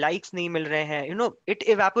 उसको इतने likes नहीं मिल रहे हैं, it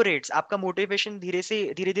evaporates. आपका motivation धीरे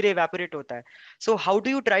धीरे evaporate होता है. So how do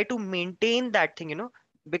you try to maintain that thing,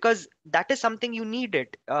 because that is something you need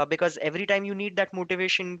it, because every time you need that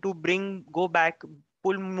motivation to go back,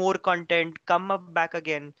 pull more content, come up back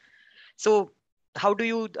again. So how do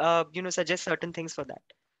you suggest certain things for that?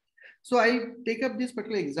 So I'll take up this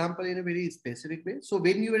particular example in a very specific way. So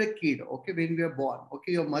when you were a kid, okay, when you were born,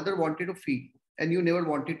 okay, your mother wanted to feed you and you never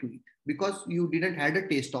wanted to eat because you didn't had a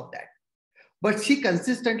taste of that. But she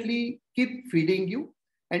consistently keep feeding you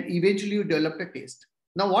and eventually you developed a taste.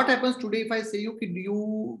 Now what happens today if I say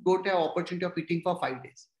you don't have opportunity of eating for 5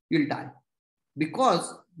 days, you'll die.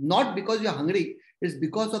 Because not because you're hungry, it's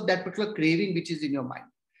because of that particular craving which is in your mind.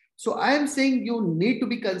 So I am saying you need to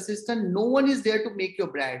be consistent. No one is there to make your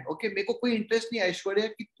brand. Okay, मेरे को कोई interest नहीं ऐश्वर्या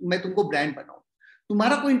कि मैं तुमको brand बनाऊं.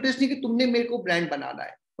 तुम्हारा कोई इंटरेस्ट नहीं कि तुमने मेरे को ब्रांड बनाना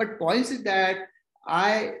है. But point is that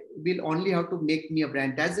I will only have to make me a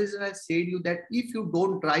brand. That's the reason I said you that if you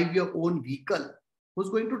don't drive your own vehicle, who's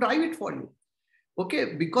going to drive it for you?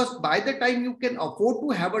 Okay, because by the time you can afford to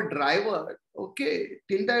have a driver, okay,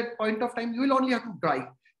 till that point of time, you will only have to drive.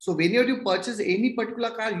 So whenever you purchase any particular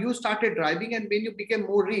car, you started driving, and when you became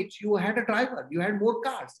more rich, you had a driver, you had more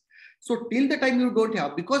cars. So till the time you don't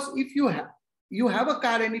have, because if you have a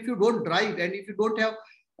car, and if you don't drive, and if you don't have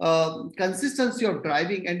consistency of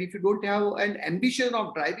driving, and if you don't have an ambition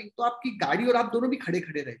of driving, तो आपकी गाड़ी और आप दोनों भी खड़े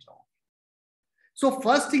खड़े रह जाओ. So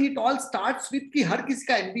first thing, it all starts with कि हर किसी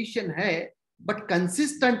का ambition है, but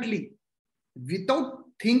consistently, without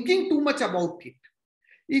thinking too much about it.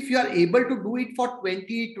 If you are able to do it for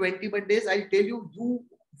 21 days, I'll tell you,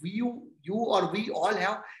 you or we all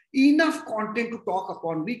have enough content to talk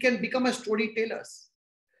upon. We can become a storytellers.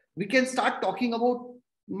 We can start talking about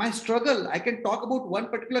my struggle. I can talk about one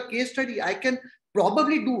particular case study. I can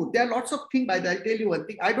probably do. There are lots of things. I'll tell you one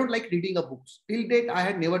thing. I don't like reading a book. Till date, I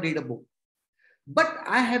had never read a book. But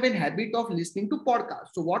I have a habit of listening to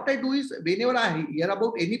podcasts. So what I do is, whenever I hear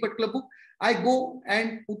about any particular book, I go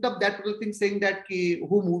and put up that little thing saying that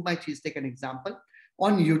who moved my cheese, take an example,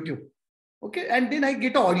 on YouTube. Okay, and then I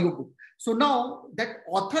get an audio book. So now that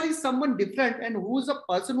author is someone different, and who's a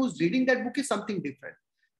person who's reading that book is something different.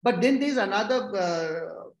 But then there's another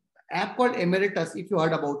app called Emeritus, if you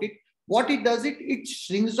heard about it. What it does, it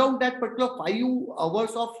shrinks down that particular 5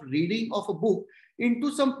 hours of reading of a book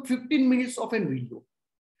into some 15 minutes of a video.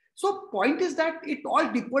 So point is that it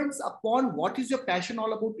all depends upon what is your passion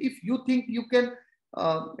all about. If you think you can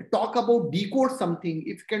talk about decode something,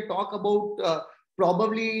 if you can talk about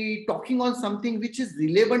probably talking on something which is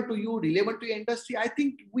relevant to you, relevant to your industry, I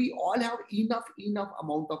think we all have enough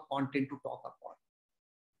amount of content to talk upon.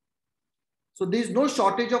 So there's no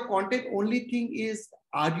shortage of content. Only thing is,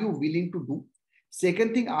 are you willing to do?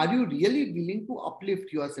 Second thing, are you really willing to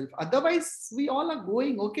uplift yourself? Otherwise, we all are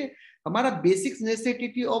going, okay, our basic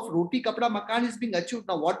necessity of roti, kapda, makan is being achieved.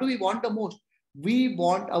 Now, what do we want the most? We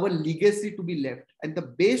want our legacy to be left. And the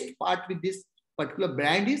best part with this particular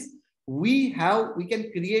brand is we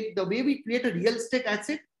can create, the way we create a real estate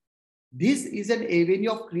asset, this is an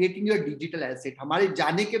avenue of creating your digital asset. हमारे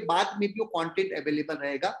जाने के बाद में भी वो content available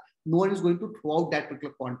रहेगा. No one is going to throw out that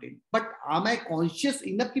particular content. But am I conscious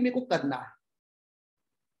enough कि मेरे को करना है?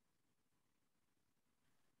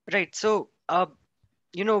 Right. So,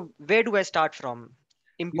 where do I start from?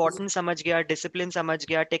 Importance समझ गया, discipline समझ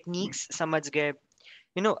गया, techniques समझ गए.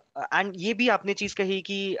 And ये भी आपने चीज कही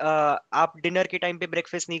कि आप डिनर के टाइम पे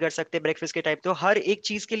ब्रेकफास्ट नहीं कर सकते, ब्रेकफास्ट के टाइम, तो हर एक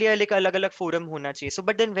चीज के लिए एक अलग अलग फोरम होना चाहिए. So,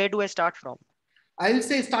 but then where do I start from? I'll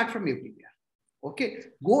say start from everywhere. Okay,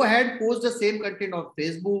 go ahead, post the same content on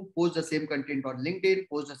Facebook, post the same content on LinkedIn,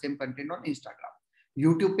 post the same content on Instagram.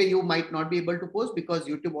 YouTube pe you might not be able to post because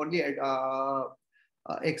YouTube only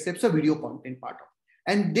accepts a video content part of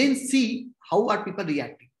it. And then see how are people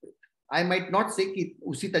reacting to it. I might not say कि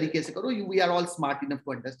उसी तरीके से करो, we are all smart enough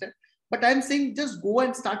to understand, but I'm saying just go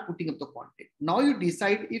and start putting up the content. Now you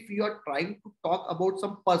decide if you are trying to talk about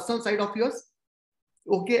some personal side of yours.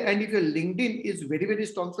 Okay, and if your LinkedIn is very, very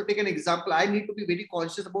strong, so take an example. I need to be very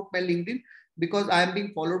conscious about my LinkedIn because I am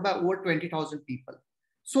being followed by over 20,000 people.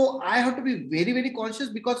 So I have to be very, very conscious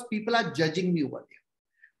because people are judging me over there.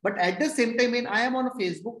 But at the same time, when I am on a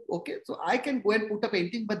Facebook, okay, so I can go and put up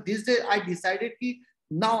anything. But this day I decided that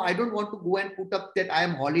now I don't want to go and put up that I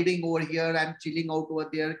am holidaying over here, I'm chilling out over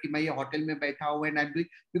there, कि मैं ये hotel में बैठा हूँ and I'm doing,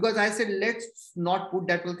 because I said let's not put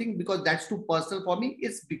that whole thing because that's too personal for me.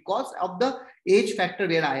 It's because of the age factor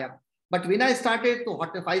where I am. But when I started to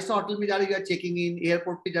hotel, 5-star hotel में जा रही you are checking in,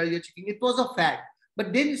 airport पे जा रही you are checking in, it was a fact.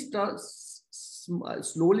 But then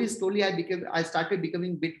slowly I started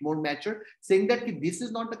becoming a bit more mature, saying that this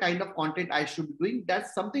is not the kind of content I should be doing.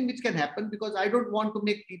 That's something which can happen because I don't want to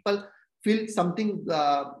make people feel something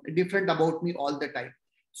different about me all the time.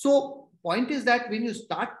 So point is that when you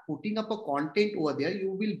start putting up a content over there,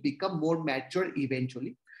 you will become more mature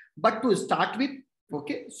eventually. But to start with,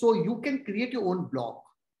 okay, so you can create your own blog.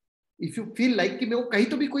 If you feel like कि मेरे को कहीं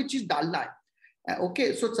तो भी कोई चीज डालना है.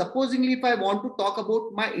 Okay, so supposingly if I want to talk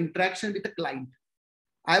about my interaction with a client,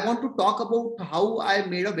 I want to talk about how I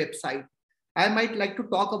made a website. I might like to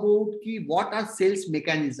talk about what are sales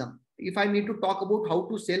mechanism. If I need to talk about how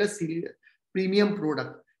to sell a premium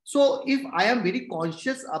product. So if I am very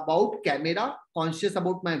conscious about camera, conscious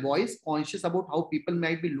about my voice, conscious about how people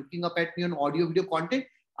might be looking up at me on audio video content,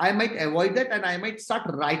 I might avoid that and I might start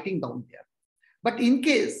writing down there. But in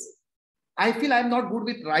case I feel I'm not good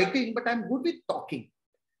with writing, but I'm good with talking,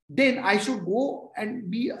 then I should go and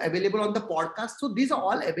be available on the podcast. So these are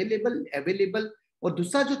all available. और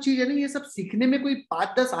दूसरा जो चीज है ना, ये सब सीखने में कोई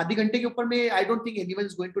 5-10 आधे घंटे के ऊपर में I don't think anyone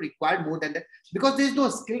is going to require more than that because there is no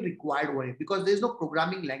skill required over it, because there is no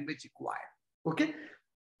programming language required. Okay,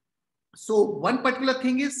 So one particular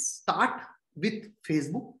thing is start with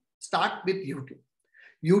Facebook, start with YouTube.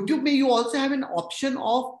 YouTube में you also have an option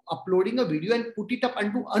of uploading a video and put it up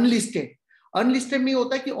onto unlisted. Unlisted में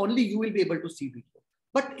होता है कि only you will be able to see video.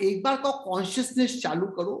 But एक बार का consciousness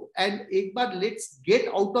चालू करो and एक बार let's get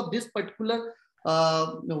out of this particular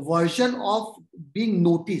version of being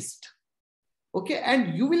noticed. Okay,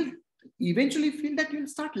 and you will eventually feel that you will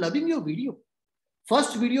start loving your video.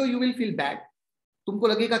 First video you will feel bad. तुमको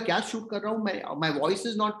लगेगा क्या shoot कर रहा हूँ मैं, my voice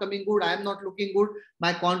is not coming good, I am not looking good,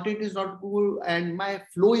 my content is not good, and my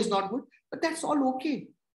flow is not good. But that's all okay.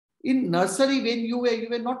 In nursery, when you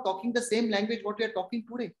were not talking the same language what we are talking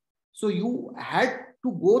today, so you had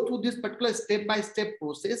to go through this particular step-by-step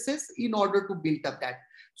processes in order to build up that.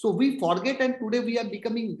 So we forget, and today we are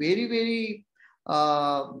becoming very, very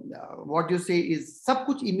what you say is सब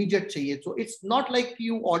कुछ immediate चाहिए. So it's not like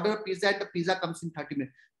you order pizza and the pizza comes in 30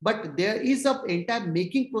 minutes. But there is an entire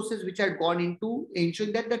making process which had gone into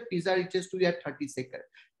ensuring that the pizza reaches to you at 30 seconds,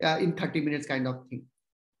 in 30 minutes kind of thing.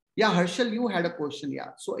 Yeah, Harshal, you had a question. Yeah.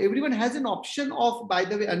 So everyone has an option of, by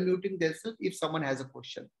the way, unmuting themselves if someone has a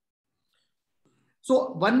question.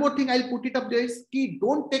 So one more thing I'll put it up there is ki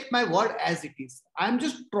don't take my word as it is. I'm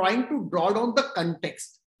just trying to draw down the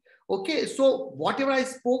context. Okay. So whatever I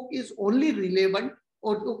spoke is only relevant,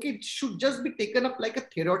 or okay, it should just be taken up like a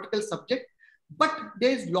theoretical subject. But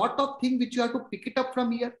there's a lot of things which you have to pick it up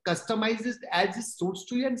from here, customize it as it suits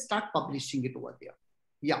to you, and start publishing it over there.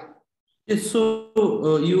 Yeah. Yes.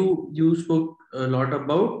 So you spoke a lot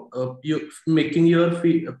about you making your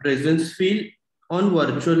presence feel on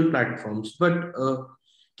virtual platforms, but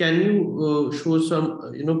can you show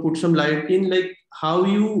some put some light in like how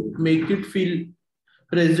you make it feel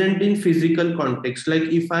present in physical context? Like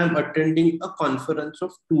if I am attending a conference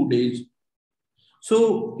of 2 days,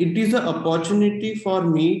 so it is an opportunity for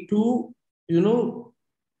me to,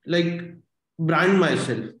 like brand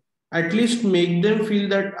myself, at least make them feel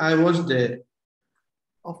that I was there.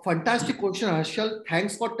 A fantastic question, Harshal.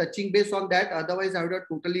 Thanks for touching base on that. Otherwise, I would have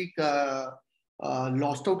totally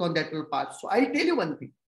lost out on that little part. So I'll tell you one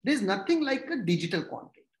thing. There's nothing like a digital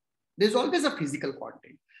content. There's always a physical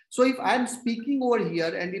content. So if I'm speaking over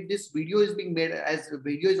here and if this video is being made as a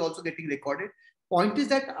video is also getting recorded, point is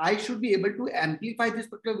that I should be able to amplify this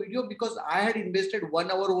particular video because I had invested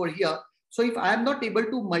 1 hour over here. So if I am not able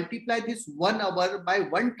to multiply this 1 hour by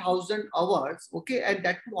 1,000 hours, okay, and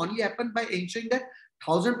that could only happen by ensuring that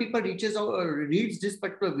 1,000 people reads this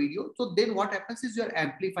particular video. So then what happens is you are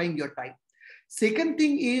amplifying your time. Second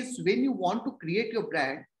thing is when you want to create your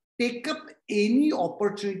brand, take up any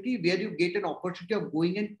opportunity where you get an opportunity of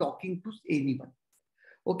going and talking to anyone.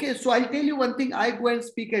 Okay, so I'll tell you one thing. I go and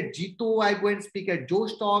speak at Jito, I go and speak at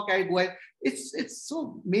Joe's Talk, I go and it's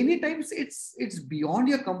so many times it's beyond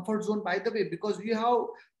your comfort zone, by the way, because you have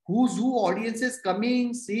who's who audiences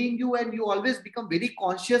coming, seeing you, and you always become very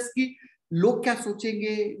conscious कि लोग क्या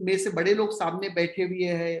सोचेंगे, मेरे से बड़े लोग सामने बैठे हुए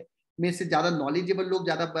हैं, मेरे से ज्यादा knowledgeable लोग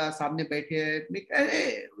ज्यादा सामने बैठे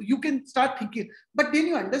हैं. You can start thinking, but then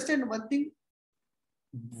you understand one thing: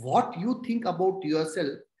 what you think about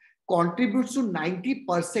yourself contributes to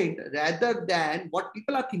 90% rather than what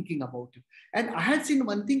people are thinking about you. And I had seen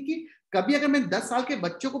one thing कि कभी अगर मैं 10 साल के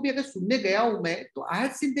बच्चों को भी अगर सुनने गया हूं मैं, तो I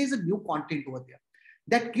had seen there is a new content over there.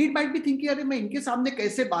 That kid might be thinking, अरे मैं इनके सामने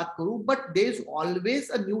कैसे बात करूं, but there is always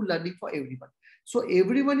a new learning for everyone. So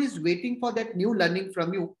everyone is waiting for that new learning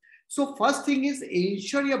from you. So first thing is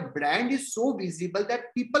ensure your brand is so visible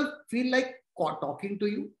that people feel like talking to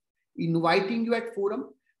you, inviting you at forum,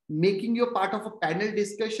 making you part of a panel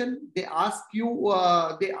discussion. They ask you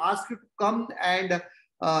to come and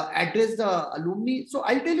address the alumni. So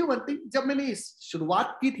I'll tell you one thing. जब मैंने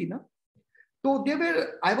शुरुआत की थी ना,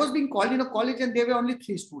 तो I was being called in a college and there were only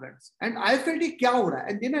 3 students, and I felt कि क्या हो रहा है?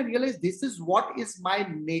 And then I realized this is what is my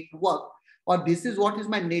network, or this is what is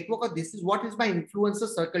my network, or this is what is my influencer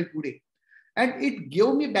circle today. And it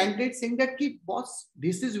gave me band-aid saying that ki, boss,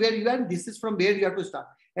 this is where you are and this is from where you have to start.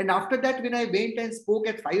 And after that, when I went and spoke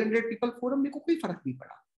at 500 people forum, मेरे को कोई फर्क नहीं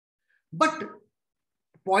पड़ा. But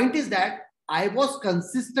point is that I was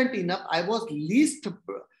consistent enough. I was least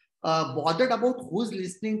bothered about who's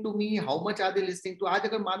listening to me, how much are they listening to. आज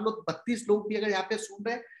अगर मान लो 32 लोग भी अगर यहाँ पे सुन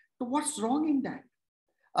रहे हैं, तो what's wrong in that?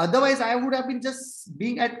 Otherwise, I would have been just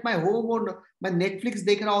being at my home or my Netflix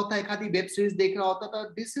देख रहा होता, एक आधी web series देख रहा होता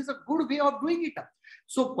था. This is a good way of doing it.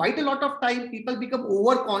 So quite a lot of time people become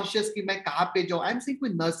over conscious कि मैं कहाँ पे जाऊँ. I'm saying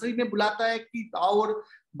कोई nursery में बुलाता है कि और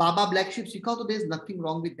बाबा black sheep सिखाओ, तो there is nothing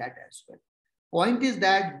wrong with that as well. Point is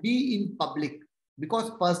that be in public,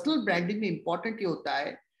 because personal branding में important ये होता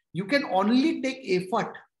है. You can only take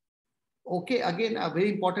effort. Okay, again, a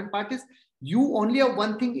very important part is You only have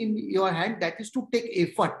one thing in your hand, that is to take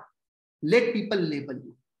effort. Let people label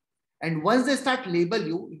you. And once they start label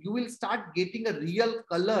you, you will start getting a real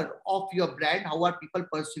color of your brand. How are people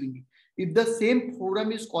perceiving you? If the same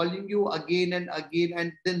forum is calling you again and again,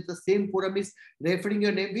 and then the same forum is referring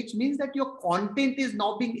your name, which means that your content is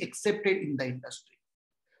now being accepted in the industry.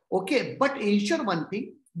 Okay, but ensure one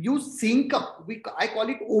thing, you sync up. I call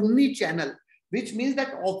it omni channel, which means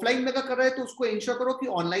that offline में अगर कर रहे हैं तो उसको ensure करो कि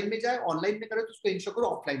online में जाए, online में करे तो उसको ensure करो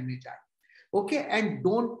offline में जाए. Okay, and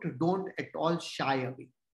don't at all shy away.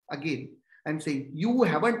 Again, I'm saying you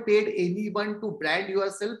haven't paid anyone to brand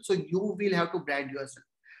yourself, so you will have to brand yourself.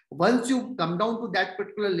 Once you come down to that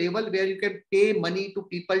particular level where you can pay money to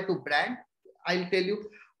people to brand, I'll tell you,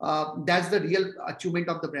 that's the real achievement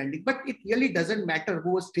of the branding. But it really doesn't matter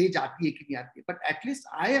who stage aati hai ki nahi aati hai. But at least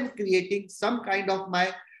I am creating some kind of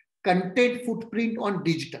my content footprint on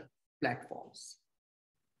digital platforms.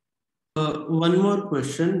 One more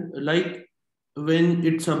question, like when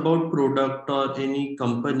it's about product or any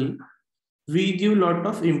company, we give a lot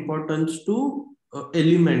of importance to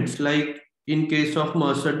elements. Like in case of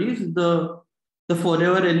Mercedes, the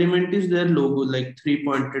forever element is their logo, like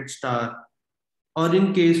three-pointed star. Or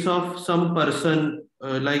in case of some person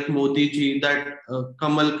like Modi ji, that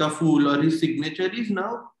Kamal ka fool or his signature is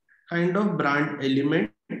now kind of brand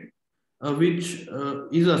element which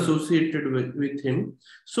is associated with him.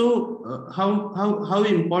 So how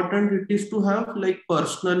important it is to have like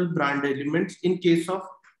personal brand elements in case of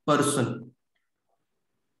person.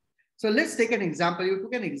 So let's take an example. You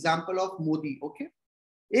took an example of Modi. Okay,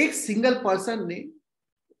 एक single person ने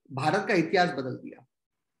भारत का इतिहास बदल दिया.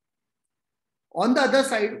 On the other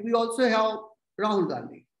side, we also have Rahul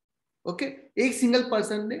Gandhi. Okay, एक single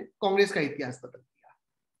person ने कांग्रेस का इतिहास बदल दिया.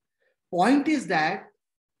 Point is that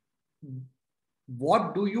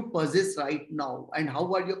what do you possess right now and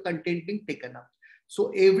how are your content being taken up?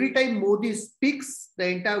 So every time Modi speaks, the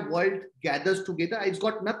entire world gathers together. It's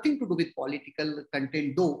got nothing to do with political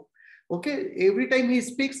content though. Okay, every time he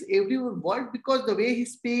speaks, every word, because the way he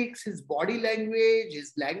speaks, his body language,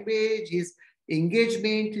 his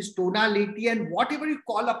engagement, his tonality, and whatever you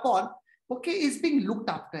call upon, okay, is being looked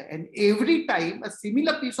after. And every time a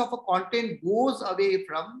similar piece of a content goes away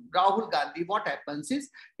from Rahul Gandhi, what happens is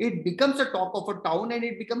it becomes a talk of a town and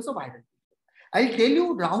it becomes a viral. I'll tell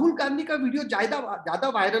you, Rahul Gandhi ka video zyada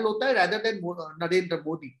viral hota hai rather than Narendra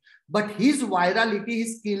Modi. But his virality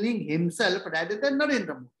is killing himself rather than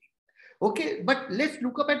Narendra Modi. Okay, but let's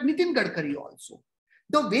look up at Nitin Gadkari also.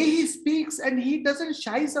 The way he speaks, and he doesn't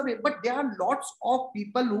shy away, but there are lots of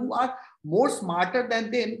people who are more smarter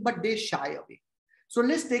than them, but they shy away. So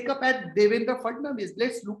let's take up at Devendra Fadnavis.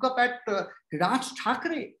 Let's look up at Raj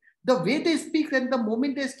Thakre. The way they speak, and the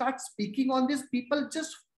moment they start speaking on this, people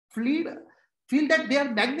just feel that they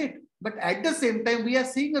are magnet. But at the same time, we are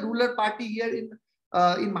seeing a ruler party here in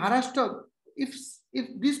Maharashtra. If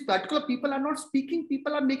these particular people are not speaking,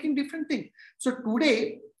 people are making different things. So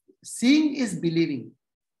today, seeing is believing,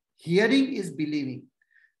 hearing is believing.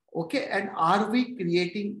 Okay, and are we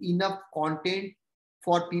creating enough content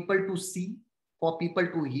for people to see, for people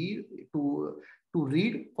to hear, to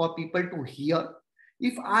read, for people to hear?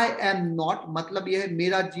 If I am not, matlab ye hai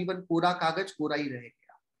mera jeevan kora kagaj kora hi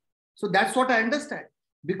rahega. So that's what I understand.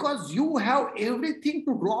 Because you have everything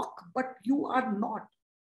to rock, but you are not.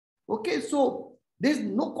 Okay, so there's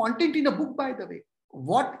no content in a book, by the way.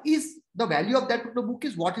 What is the value of that book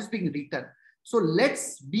is what is being written. So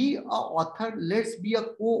let's be an author, let's be a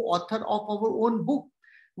co-author of our own book.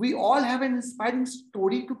 We all have an inspiring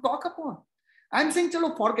story to talk upon. I'm saying,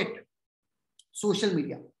 chalo, forget social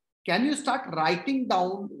media. Can you start writing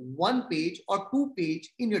down 1 page or 2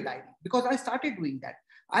 page in your diary? Because I started doing that.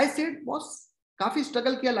 I said, boss, काफी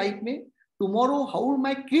struggle किया life में. Tomorrow, how will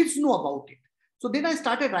my kids know about it? So then I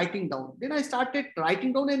started writing down. And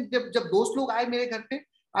जब दोस्त लोग आए मेरे घर पे,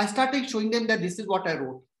 I started showing them that this is what I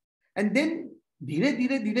wrote. And then धीरे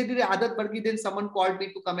धीरे आदत बढ़ गई. Then someone called me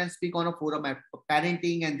to come and speak on a forum at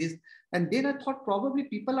parenting and this. And then I thought probably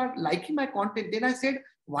people are liking my content. Then I said,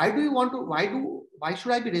 why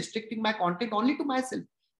should I be restricting my content only to myself?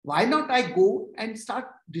 Why not I go and start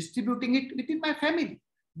distributing it within my family?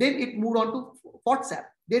 Then it moved on to WhatsApp.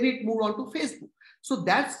 Then it moved on to Facebook. So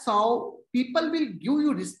that's how people will give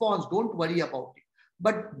you response. Don't worry about it.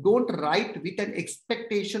 But don't write with an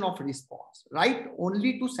expectation of response. Write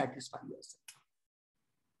only to satisfy yourself.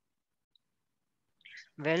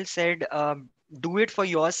 Well said. Do it for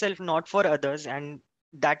yourself, not for others. And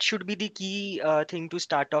that should be the key thing to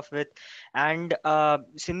start off with. And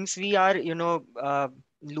since we are,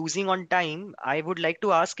 losing on time, I would like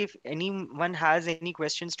to ask if anyone has any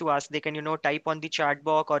questions to ask. They can, type on the chat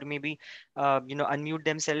box, or maybe, unmute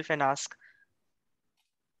themselves and ask.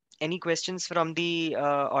 Any questions from the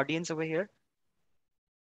audience over here?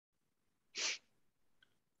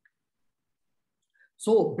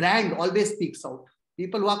 So brand always speaks out.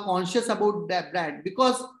 People who are conscious about their brand,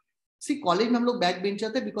 because see, college में हम लोग back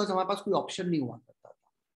bencher थे because हमारे पास कोई option नहीं हुआ करता था.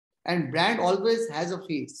 And brand always has a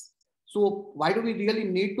face. So why do we really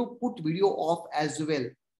need to put video off as well?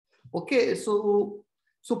 Okay, so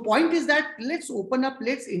point is that let's open up,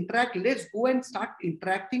 let's interact, let's go and start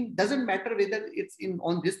interacting. Doesn't matter whether it's in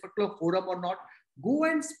on this particular forum or not. Go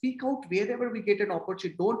and speak out wherever we get an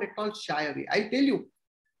opportunity. Don't at all shy away. I tell you,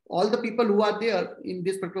 all the people who are there in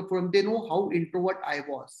this particular forum, they know how introvert I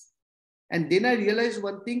was. And then I realized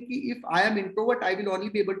one thing, if I am introvert, I will only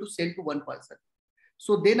be able to sell to one person.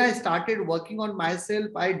 So then I started working on myself.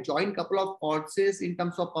 I joined a couple of courses in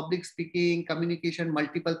terms of public speaking, communication,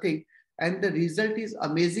 multiple things. And the result is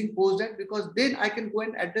amazing post that, because then I can go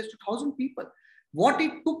and address to 1,000 people. What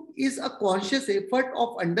it took is a conscious effort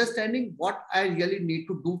of understanding what I really need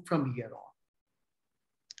to do from here on.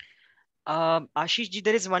 Ashish ji,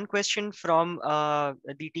 there is one question from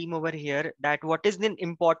the team over here, that what is the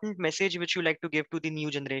important message which you like to give to the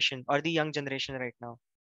new generation or the young generation right now?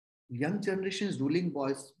 Young generation is ruling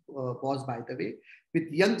boss, by the way.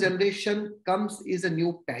 With young generation comes is a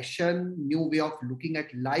new passion, new way of looking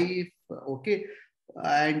at life. Okay,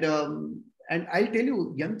 and I'll tell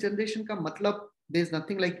you, young generation ka matlab, there's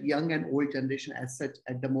nothing like young and old generation as such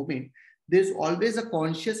at the moment. There's always a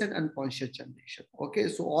conscious and unconscious generation. Okay,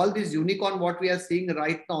 so all these unicorn what we are seeing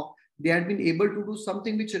right now, they had been able to do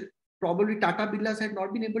something which probably Tata Birlas had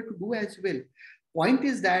not been able to do as well. Point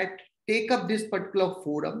is that take up this particular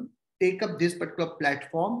forum, take up this particular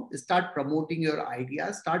platform, start promoting your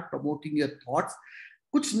ideas, start promoting your thoughts.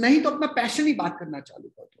 कुछ नहीं तो अपना passion ही बात करना चालू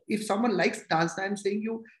कर दो. If someone likes dance, I'm saying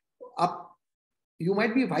you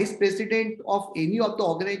might be vice president of any of the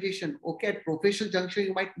organization. Okay, at professional juncture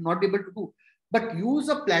you might not be able to do, but use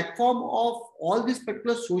a platform of all this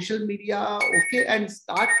particular social media. Okay, and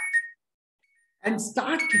start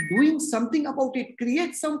doing something about it.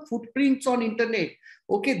 Create some footprints on internet.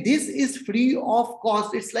 Okay, this is free of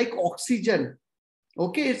cost. It's like oxygen.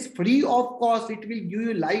 Okay, it's free of cost. It will give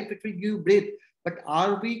you life, it will give you breath. But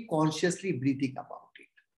are we consciously breathing about it?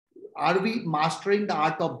 Are we mastering the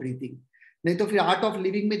art of breathing? नहीं तो फिर art of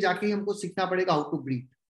living में जाके ही हमको सीखना पड़ेगा how to breathe.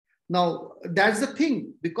 Now that's the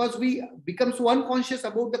thing, because we become so unconscious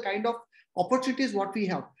about the kind of opportunities what we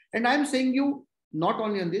have. And I'm saying you, not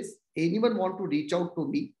only on this, anyone want to reach out to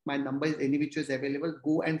me, my number is any which is available.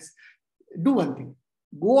 Go and do one thing.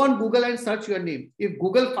 Go on Google and search your name. If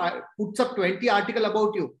Google puts up 20 article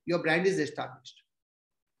about you, your brand is established.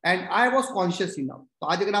 And I was conscious enough. तो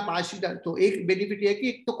आज अगर आप आशीष डाल, तो एक benefit है कि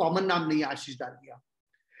एक तो common नाम नहीं है आशीष डालिया.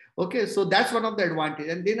 Okay, so that's one of the advantage.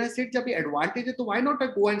 And then I said, जब ये advantage है, तो why not I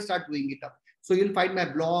go and start doing it up? So you'll find my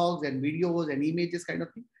blogs and videos and images kind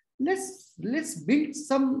of thing. Let's build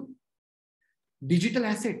some digital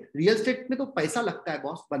asset. Real estate में तो पैसा लगता है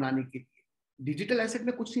boss बनाने के लिए. Digital asset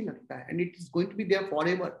में कुछ नहीं लगता है, and it is going to be there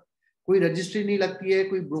forever. कोई रजिस्ट्री नहीं लगती है,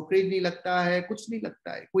 कोई ब्रोकरेज नहीं लगता है, कुछ नहीं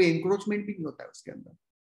लगता है, कोई एनक्रोचमेंट भी नहीं होता है उसके अंदर.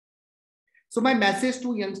 So my message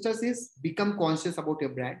to youngsters is become conscious about your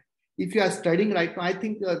brand. If you are studying right now, I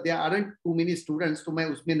think there aren't too many students, तो मैं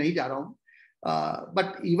उसमें नहीं जा रहा हूँ.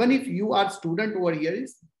 But even if you are student over here,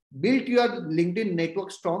 is build your LinkedIn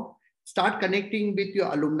network strong. Start connecting with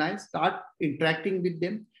your alumni. Start interacting with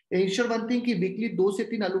them. Ensure one thing कि weekly 2 से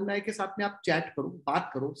 3 alumni के साथ में आप chat करो,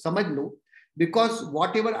 बात करो, समझ लो. Because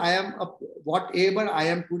whatever I am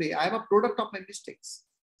today, I am a product of my mistakes,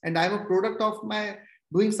 and I am a product of my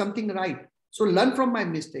doing something right. So learn from my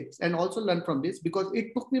mistakes and also learn from this, because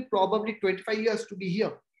it took me probably 25 years to be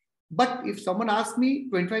here. But if someone asks me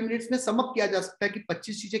 25 minutes में sum up किया जा सकता है कि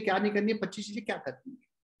 25 चीजें क्या नहीं करनी है, 25 चीजें क्या करनी है.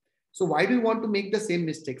 So why do you want to make the same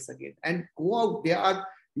mistakes again? And go out. There are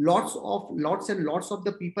lots and lots of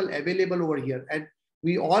the people available over here, and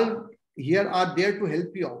we all here are there to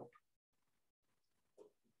help you out.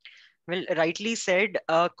 Well, rightly said.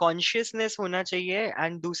 Consciousness होना चाहिए,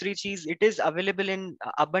 and दूसरी चीज, it is available in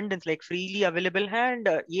abundance, like freely available है, and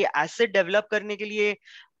ये asset develop करने के लिए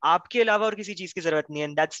आपके अलावा और किसी चीज की जरूरत नहीं है.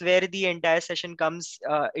 And that's where the entire session comes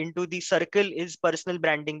into the circle, is personal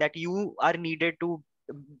branding, that you are needed to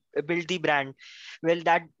build the brand. Well,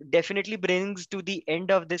 that definitely brings to the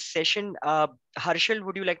end of this session. Harshal,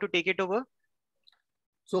 would you like to take it over?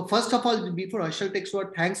 So first of all, before Harshal takes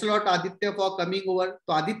over, thanks a lot Aditya for coming over.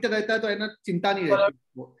 तो आदित्य रहता है तो है ना, चिंता नहीं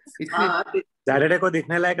रहती. Saturday को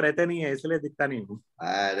दिखने लायक रहते नहीं है, इसलिए दिखता नहीं हूँ.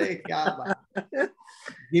 अरे क्या बात.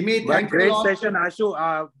 Jimmy, Well, thanks a great lot. session,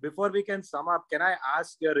 Ashu. Before we can sum up, can I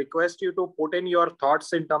request you to put in your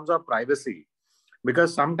thoughts in terms of privacy?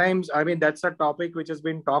 Because sometimes, I mean, that's a topic which has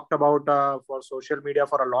been talked about for social media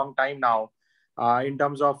for a long time now. In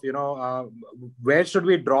terms of, where should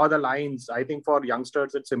we draw the lines? I think for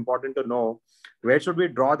youngsters, it's important to know where should we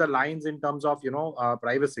draw the lines in terms of,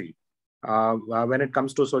 privacy. When it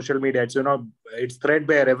comes to social media, it's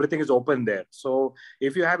threadbare, everything is open there. So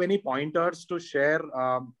if you have any pointers to share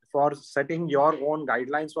for setting your own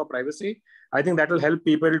guidelines for privacy, I think that will help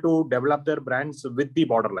people to develop their brands with the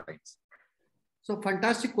borderlines. So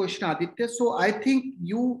fantastic question, Aditya. So I think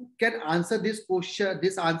you can answer this question,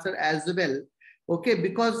 this answer as well. Okay,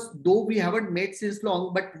 because though we haven't met since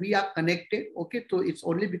long, but we are connected. Okay, so it's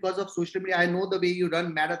only because of social media. I know the way you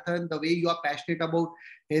run marathon, the way you are passionate about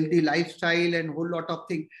healthy lifestyle and whole lot of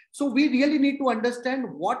things. So we really need to understand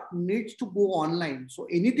what needs to go online. So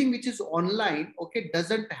anything which is online, okay,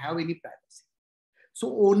 doesn't have any privacy.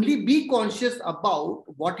 So only be conscious about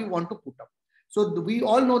what you want to put up. So we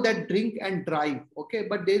all know that drink and drive, okay,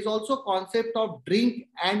 but there's also concept of drink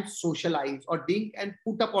and socialize or drink and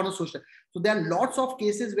put up on a social. So there are lots of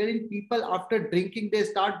cases wherein people after drinking, they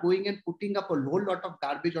start going and putting up a whole lot of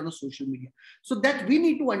garbage on a social media. So that we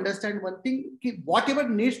need to understand one thing, whatever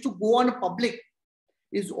needs to go on a public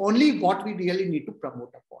is only what we really need to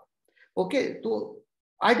promote upon. Okay, so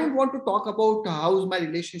I don't want to talk about how's my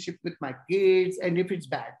relationship with my kids and if it's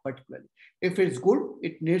bad, particularly. If it's good,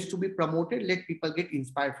 it needs to be promoted. Let people get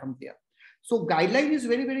inspired from there. So guideline is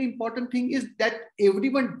very, very important thing is that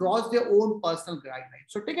everyone draws their own personal guideline.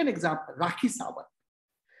 So take an example, Rakhi Sawant.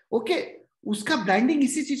 Okay, uska branding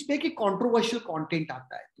इसी चीज पे कि controversial content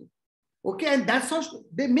आता है तो. Okay, and that's how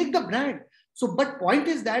they make the brand. So, but point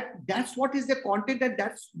is that that's what is their content and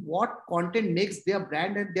that's what content makes their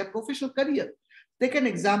brand and their professional career. Take an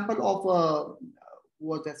example of who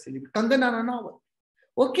was that celebrity? Kangana Ranaut.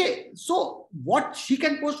 Okay, so what she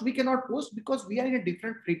can post, we cannot post because we are in a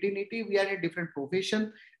different fraternity, we are in a different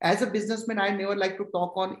profession. As a businessman, I never like to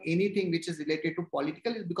talk on anything which is related to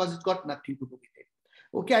political because it's got nothing to do with it.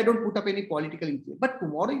 Okay, I don't put up any political influence. But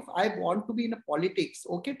tomorrow, if I want to be in a politics,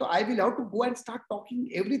 okay, so I will have to go and start talking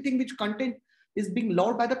everything which content is being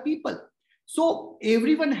loved by the people. So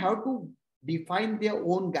everyone have to define their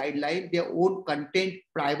own guideline, their own content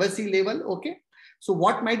privacy level. Okay, so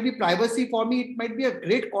what might be privacy for me, it might be a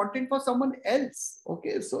great content for someone else.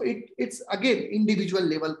 Okay, so it's again individual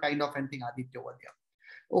level kind of thing, Aditya, over there.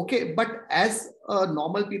 Okay, but as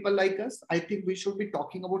normal people like us, I think we should be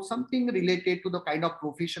talking about something related to the kind of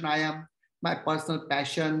profession I am, my personal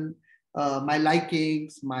passion, my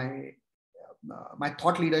likings, my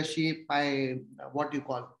thought leadership, my what do you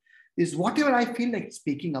call is whatever I feel like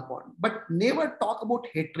speaking upon. But never talk about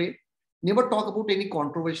hatred, never talk about any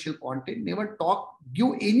controversial content, never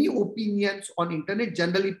give any opinions on internet.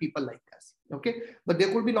 Generally, people like us. Okay, but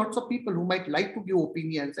there could be lots of people who might like to give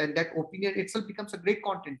opinions, and that opinion itself becomes a great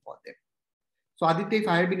content for them. So, Aditya, if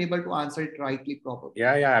I have been able to answer it rightly, probably.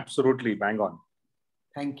 Yeah, absolutely, bang on.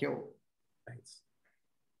 Thank you. Thanks.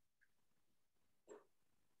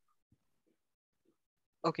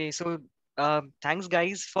 Okay, so thanks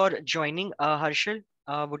guys for joining. Harshal,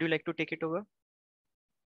 would you like to take it over?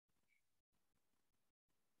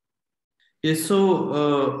 Yes,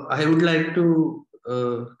 so I would like to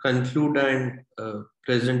conclude and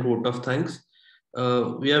present vote of thanks.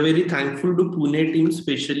 We are very thankful to Pune team,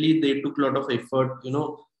 especially they took a lot of effort,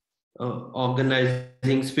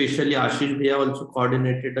 organizing, especially Ashish Bhaiya also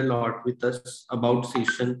coordinated a lot with us about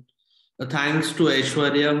session. Thanks to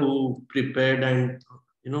Aishwarya who prepared and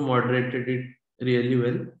moderated it really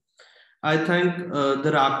well. I thank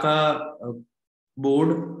the Raka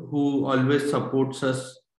board who always supports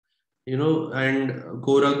us, and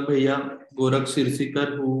Gorak Bhaiya, Gorak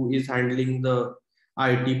Sirsikar, who is handling the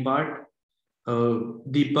IT part.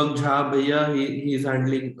 Deepak Jha Bhaiya, he is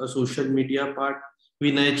handling a social media part.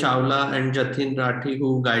 Vinay Chawla and Jatin Rathi,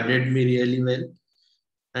 who guided me really well.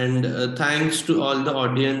 And thanks to all the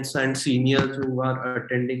audience and seniors who are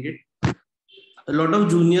attending it. A lot of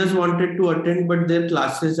juniors wanted to attend, but their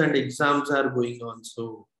classes and exams are going on,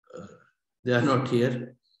 so they are not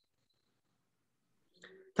here.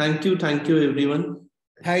 Thank you everyone.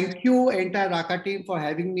 Thank you entire Raka team for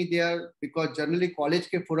having me there, because generally college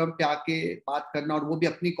के forum पे आके बात करना और वो भी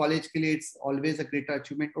अपनी college के लिए it's always a great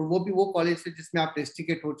achievement, और वो भी वो college से जिसमें आप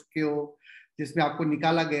testicate हो चुके हो, जिसमें आपको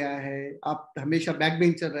निकाला गया है, आप हमेशा बैक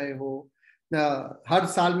बेंचर रहे हो, हर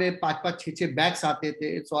साल में 5-5 6-6 बैक्स आते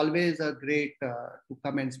थे. It's always a great to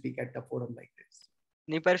come and speak at the forum like this.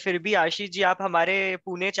 नहीं, पर फिर भी आशीष जी आप हमारे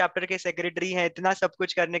पुणे चैप्टर के सेक्रेटरी हैं, इतना सब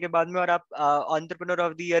कुछ करने के बाद में, और आप एंटरप्रेन्योर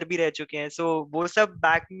ऑफ द ईयर भी रह चुके हैं, सो वो सब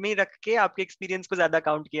बैक में रख के आपके एक्सपीरियंस को ज्यादा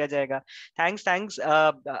काउंट किया जाएगा। Thanks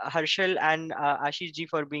Harshal and Ashish ji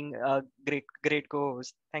for being great को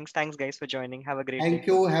host. Thanks guys for joining. Have a great day. Thank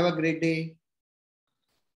you, have a great day.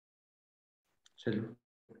 चलो।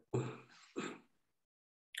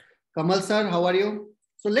 कमल sir, how are you?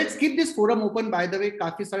 So let's keep this forum open, by the way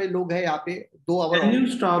काफी सारे लोग हैं यहाँ पे। 2 our Can you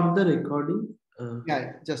stop the recording? yeah,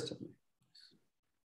 just